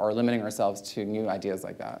also are limiting ourselves to new ideas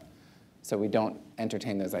like that. So we don't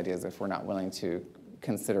entertain those ideas if we're not willing to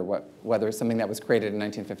consider whether something that was created in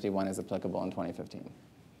 1951 is applicable in 2015.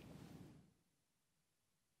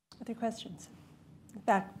 Other questions?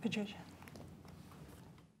 Back, Patricia.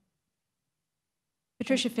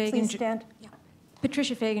 Patricia Fagan. Please stand. Yeah.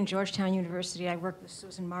 Patricia Fagan, Georgetown University. I work with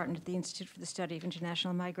Susan Martin at the Institute for the Study of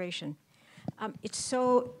International Migration. It's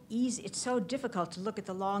so easy, it's so difficult to look at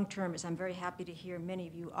the long term, as I'm very happy to hear many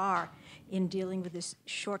of you are, in dealing with this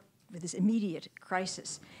immediate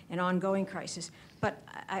crisis and ongoing crisis. But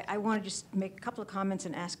I want to just make a couple of comments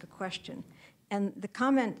and ask a question. And the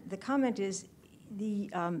comment is the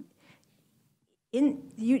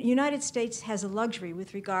United States has a luxury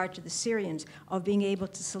with regard to the Syrians of being able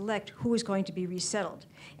to select who is going to be resettled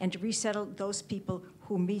and to resettle those people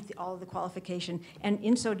who meet all of the qualification. And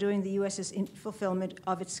in so doing, the U.S. is in fulfillment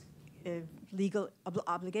of its legal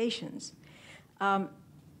obligations.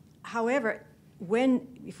 However,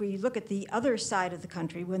 if we look at the other side of the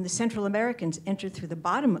country, when the Central Americans entered through the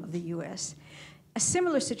bottom of the U.S., a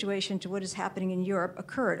similar situation to what is happening in Europe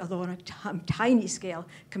occurred, although on a tiny scale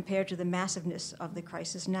compared to the massiveness of the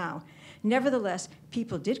crisis now. Nevertheless,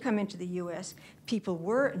 people did come into the U.S. People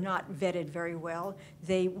were not vetted very well.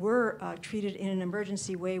 They were treated in an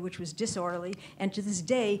emergency way, which was disorderly. And to this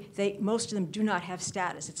day, most of them do not have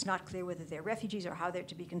status. It's not clear whether they're refugees or how they're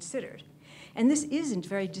to be considered. And this isn't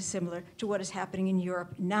very dissimilar to what is happening in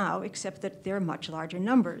Europe now, except that there are much larger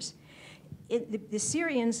numbers. The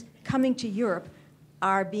Syrians coming to Europe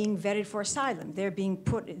are being vetted for asylum. They're being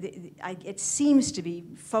put. It seems to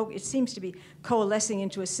be coalescing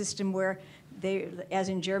into a system where they, as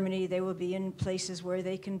in Germany, they will be in places where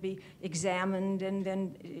they can be examined and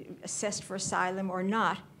then assessed for asylum or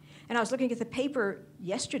not. And I was looking at the paper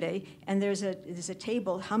yesterday, and there's a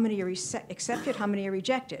table: how many are accepted, how many are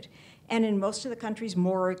rejected. And in most of the countries,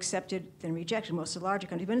 more are accepted than rejected, most of the larger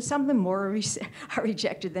countries. But in some of them, more are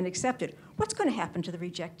rejected than accepted. What's going to happen to the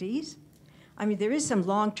rejectees? I mean, there is some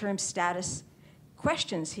long-term status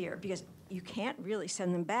questions here, because you can't really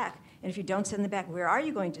send them back. And if you don't send them back, where are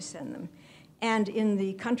you going to send them? And in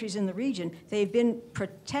the countries in the region, they've been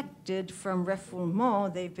protected from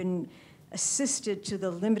refoulement. They've been assisted to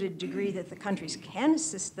the limited degree that the countries can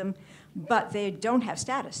assist them, but they don't have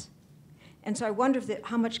status. And so I wonder if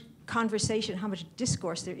how much conversation, how much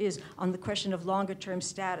discourse there is on the question of longer-term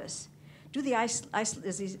status. Does the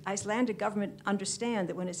Icelandic government understand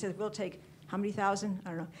that when it says we'll take how many thousand, I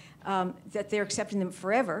don't know, that they're accepting them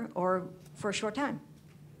forever or for a short time?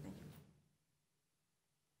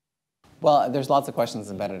 Well, there's lots of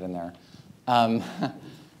questions embedded in there.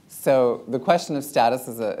 So the question of status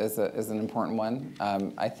is an important one.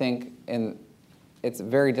 I think it's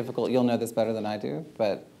very difficult. You'll know this better than I do,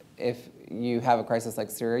 but if you have a crisis like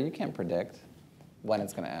Syria, you can't predict when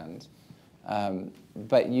it's going to end.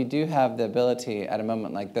 But you do have the ability at a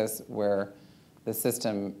moment like this where the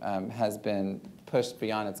system has been pushed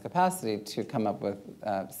beyond its capacity to come up with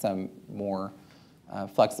some more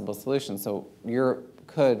flexible solutions. So Europe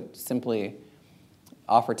could simply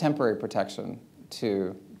offer temporary protection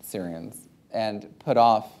to Syrians and put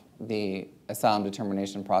off the asylum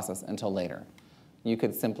determination process until later. You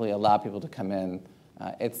could simply allow people to come in.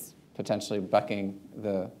 It's potentially bucking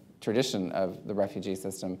the tradition of the refugee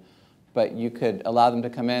system, but you could allow them to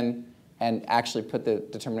come in and actually put the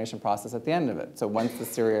determination process at the end of it. So once the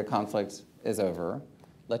Syria conflict is over,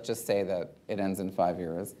 let's just say that it ends in 5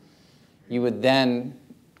 years, you would then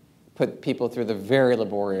put people through the very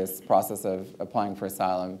laborious process of applying for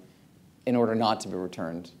asylum in order not to be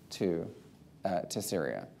returned to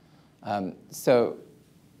Syria. So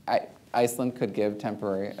Iceland could give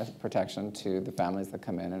temporary protection to the families that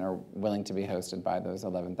come in and are willing to be hosted by those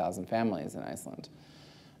 11,000 families in Iceland.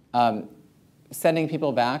 Sending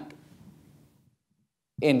people back,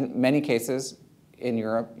 in many cases in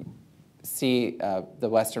Europe, see the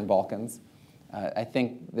Western Balkans. I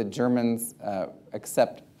think the Germans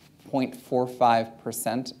accept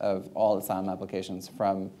 0.45% of all asylum applications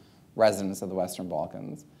from residents of the Western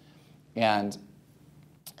Balkans. And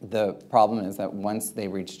the problem is that once they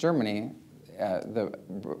reach Germany, the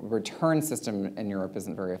return system in Europe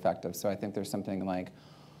isn't very effective. So I think there's something like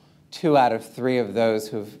 2 out of 3 of those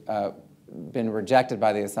who've been rejected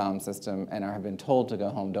by the asylum system and have been told to go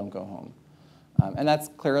home don't go home. And that's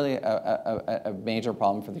clearly a major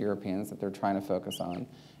problem for the Europeans that they're trying to focus on.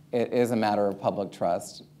 It is a matter of public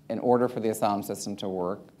trust. In order for the asylum system to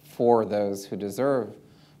work for those who deserve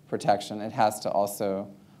protection, it has to also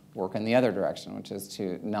work in the other direction, which is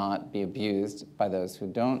to not be abused by those who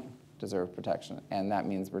don't deserve protection, and that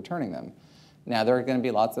means returning them. Now, there are going to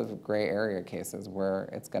be lots of gray area cases where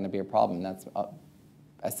it's going to be a problem. That's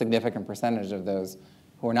a significant percentage of those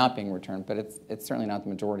who are not being returned, but it's certainly not the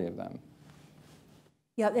majority of them.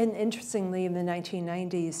 Yeah, and interestingly, in the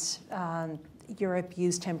 1990s, Europe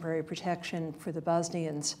used temporary protection for the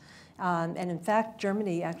Bosnians. And in fact,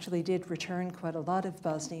 Germany actually did return quite a lot of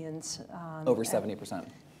Bosnians. Over 70%.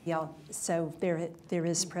 Yeah, so there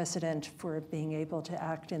is precedent for being able to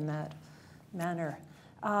act in that manner.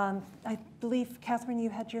 I believe, Catherine, you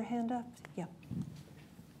had your hand up? Yeah.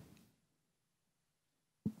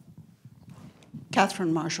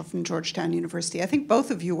 Catherine Marshall from Georgetown University. I think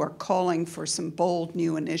both of you are calling for some bold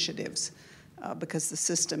new initiatives because the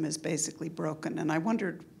system is basically broken. And I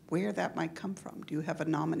wondered where that might come from. Do you have a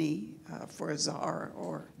nominee for a czar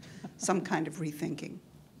or some kind of rethinking?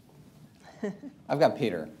 I've got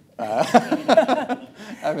Peter. I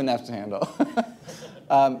have enough to handle.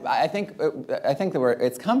 I think that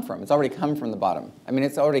it's come from. It's already come from the bottom. I mean,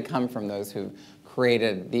 it's already come from those who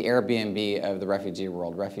created the Airbnb of the refugee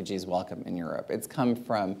world, refugees welcome in Europe. It's come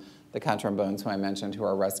from the Catrombones, who I mentioned, who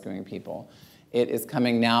are rescuing people. It is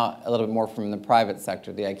coming now a little bit more from the private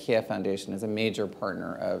sector. The IKEA Foundation is a major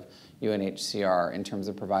partner of UNHCR in terms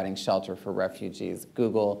of providing shelter for refugees.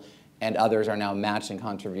 Google and others are now matching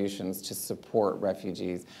contributions to support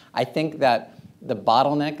refugees. I think that the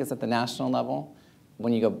bottleneck is at the national level.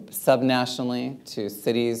 When you go subnationally to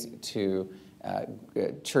cities, to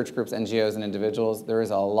church groups, NGOs, and individuals, there is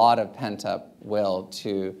a lot of pent-up will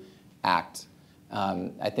to act.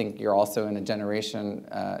 I think you're also in a generation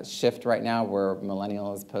shift right now where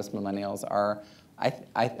millennials, post-millennials are,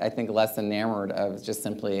 I think, less enamored of just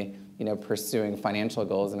simply, pursuing financial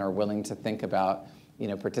goals and are willing to think about,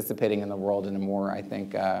 participating in the world in a more, I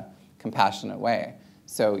think, compassionate way.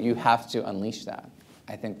 So you have to unleash that.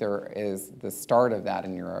 I think there is the start of that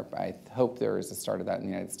in Europe. I hope there is a start of that in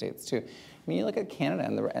the United States too. I mean, you look at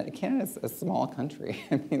Canada, and Canada is a small country.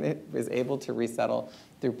 I mean, it is able to resettle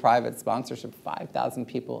through private sponsorship 5,000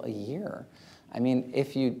 people a year. I mean,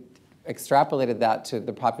 if you extrapolated that to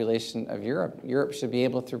the population of Europe, Europe should be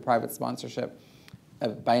able, through private sponsorship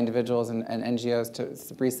by individuals and NGOs,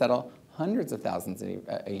 to resettle hundreds of thousands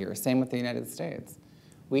a year. Same with the United States.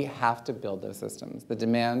 We have to build those systems. The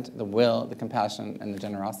demand, the will, the compassion, and the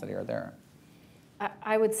generosity are there.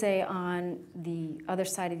 I would say on the other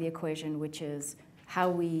side of the equation, which is how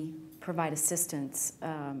we provide assistance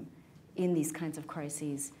in these kinds of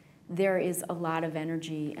crises, there is a lot of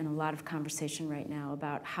energy and a lot of conversation right now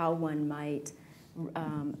about how one might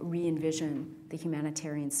re-envision the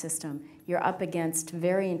humanitarian system. You're up against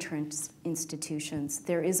very entrenched institutions.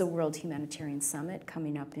 There is a World Humanitarian Summit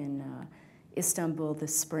coming up in Istanbul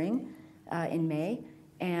this spring, in May.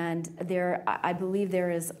 And I believe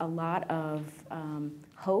there is a lot of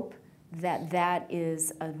hope that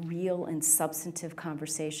is a real and substantive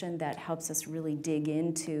conversation that helps us really dig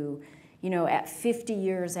into, at 50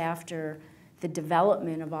 years after the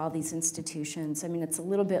development of all these institutions. I mean, it's a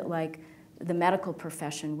little bit like the medical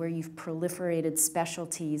profession, where you've proliferated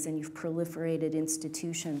specialties and you've proliferated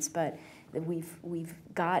institutions, but we've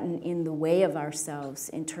gotten in the way of ourselves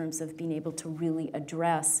in terms of being able to really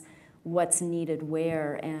address what's needed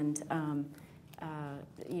where, and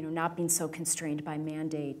not being so constrained by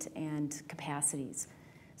mandate and capacities.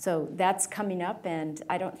 So that's coming up, and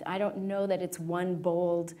I don't know that it's one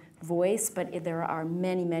bold voice, but there are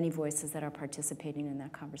many, many voices that are participating in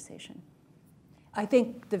that conversation. I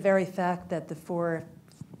think the very fact that the 4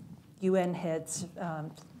 UN heads,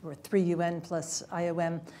 or 3 UN plus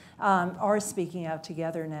IOM, are speaking out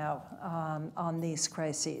together now on these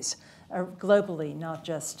crises, globally, not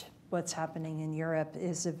just what's happening in Europe,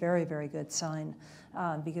 is a very, very good sign,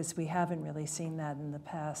 because we haven't really seen that in the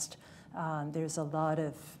past. There's a lot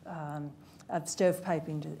of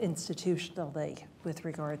stovepiping institutionally with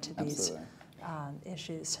regard to these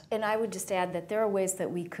issues. And I would just add that there are ways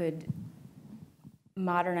that we could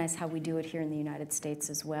modernize how we do it here in the United States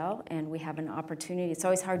as well, and we have an opportunity. It's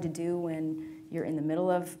always hard to do when you're in the middle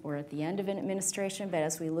of or at the end of an administration, but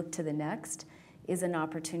as we look to the next, is an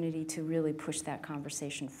opportunity to really push that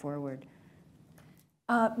conversation forward.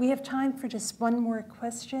 We have time for just one more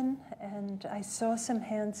question, and I saw some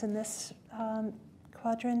hands in this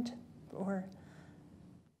quadrant, or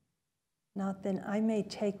not. Then I may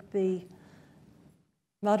take the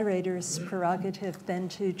moderator's prerogative then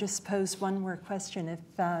to just pose one more question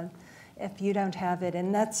if you don't have it,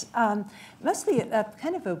 and that's mostly a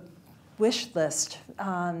kind of a wish list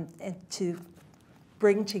to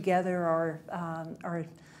bring together our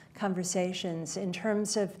conversations in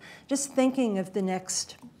terms of just thinking of the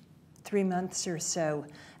next 3 months or so.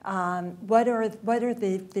 What are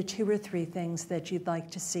the 2 or 3 things that you'd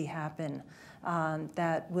like to see happen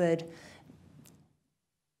that would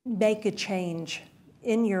make a change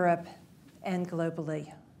in Europe and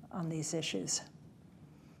globally on these issues?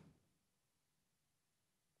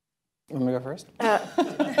 You want me to go first?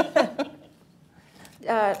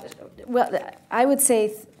 Well, I would say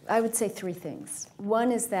 3 things.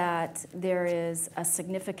 One is that there is a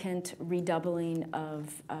significant redoubling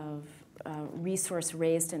of resource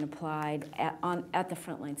raised and applied at the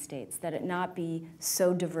frontline states, that it not be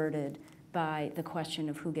so diverted by the question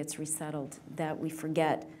of who gets resettled that we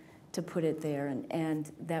forget to put it there,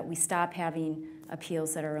 and that we stop having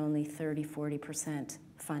appeals that are only 30–40%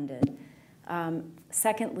 funded.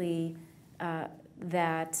 Secondly,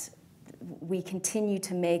 that we continue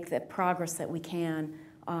to make the progress that we can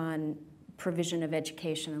on provision of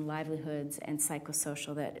education and livelihoods and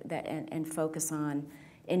psychosocial and focus on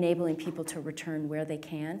enabling people to return where they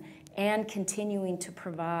can, and continuing to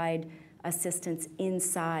provide assistance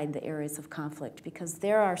inside the areas of conflict, because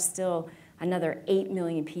there are still another 8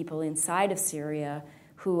 million people inside of Syria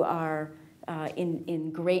who are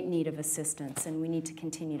in great need of assistance, and we need to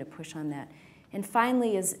continue to push on that. And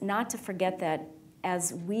finally is not to forget that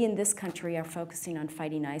as we in this country are focusing on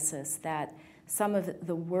fighting ISIS, that some of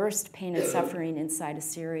the worst pain and suffering inside of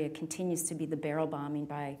Syria continues to be the barrel bombing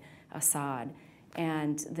by Assad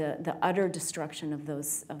and the utter destruction of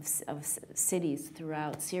those of cities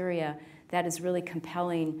throughout Syria. That is really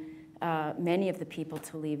compelling many of the people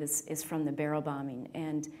to leave is from the barrel bombing.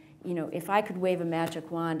 And you know, if I could wave a magic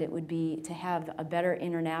wand, it would be to have a better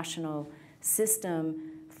international system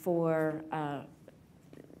for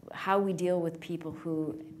how we deal with people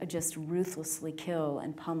who just ruthlessly kill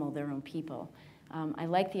and pummel their own people. I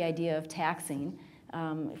like the idea of taxing.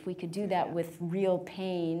 If we could do that with real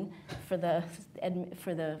pain for the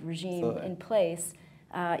regime Absolutely. in place,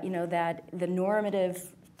 you know, that the normative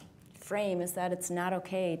frame is that it's not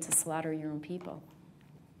okay to slaughter your own people.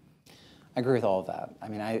 I agree with all of that. I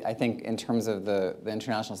mean, I think in terms of the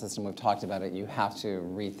international system, we've talked about it, you have to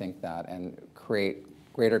rethink that and create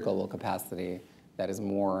greater global capacity that is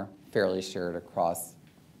more fairly shared across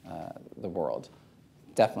the world.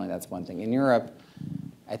 Definitely, that's one thing. In Europe,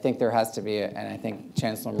 I think there has to be, and I think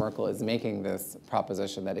Chancellor Merkel is making this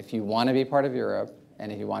proposition that if you want to be part of Europe,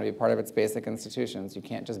 and if you want to be part of its basic institutions, you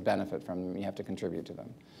can't just benefit from them, you have to contribute to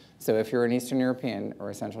them. So if you're an Eastern European or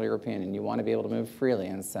a Central European and you want to be able to move freely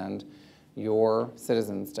and send your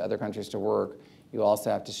citizens to other countries to work, you also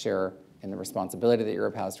have to share in the responsibility that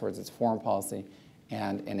Europe has towards its foreign policy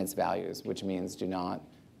and in its values, which means do not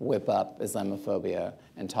whip up Islamophobia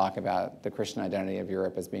and talk about the Christian identity of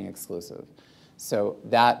Europe as being exclusive. So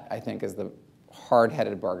that, I think, is the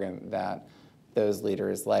hard-headed bargain that those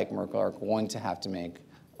leaders like Merkel are going to have to make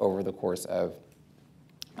over the course of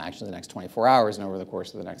actually the next 24 hours and over the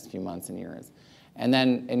course of the next few months and years. And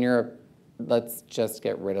then in Europe, let's just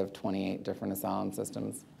get rid of 28 different asylum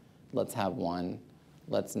systems. Let's have one.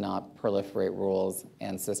 Let's not proliferate rules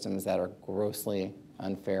and systems that are grossly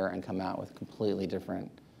unfair and come out with completely different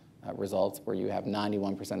results, where you have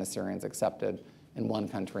 91% of Syrians accepted in one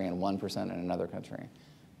country and 1% in another country.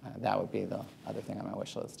 That would be the other thing on my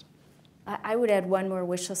wish list. I would add one more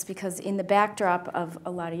wish list, because in the backdrop of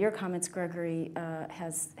a lot of your comments, Gregory,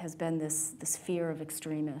 has been this fear of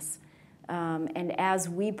extremists. And as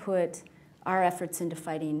we put our efforts into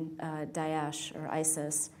fighting Daesh or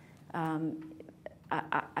ISIS,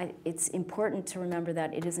 it's important to remember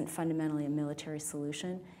that it isn't fundamentally a military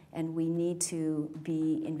solution, and we need to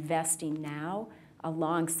be investing now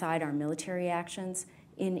alongside our military actions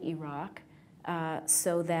in Iraq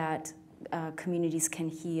so that communities can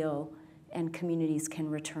heal and communities can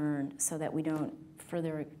return, so that we don't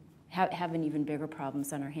further have an even bigger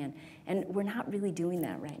problems on our hand. And we're not really doing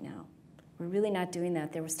that right now. We're really not doing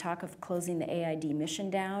that. There was talk of closing the AID mission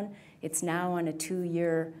down. It's now on a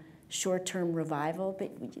 2-year short-term revival,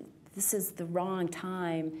 but this is the wrong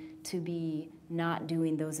time to be not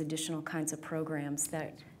doing those additional kinds of programs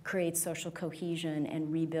that create social cohesion and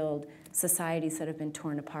rebuild societies that have been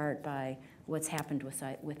torn apart by what's happened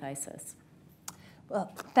with ISIS. Well,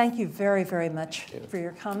 thank you very, very much for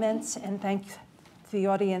your comments, and thank the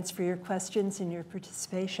audience for your questions and your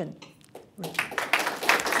participation.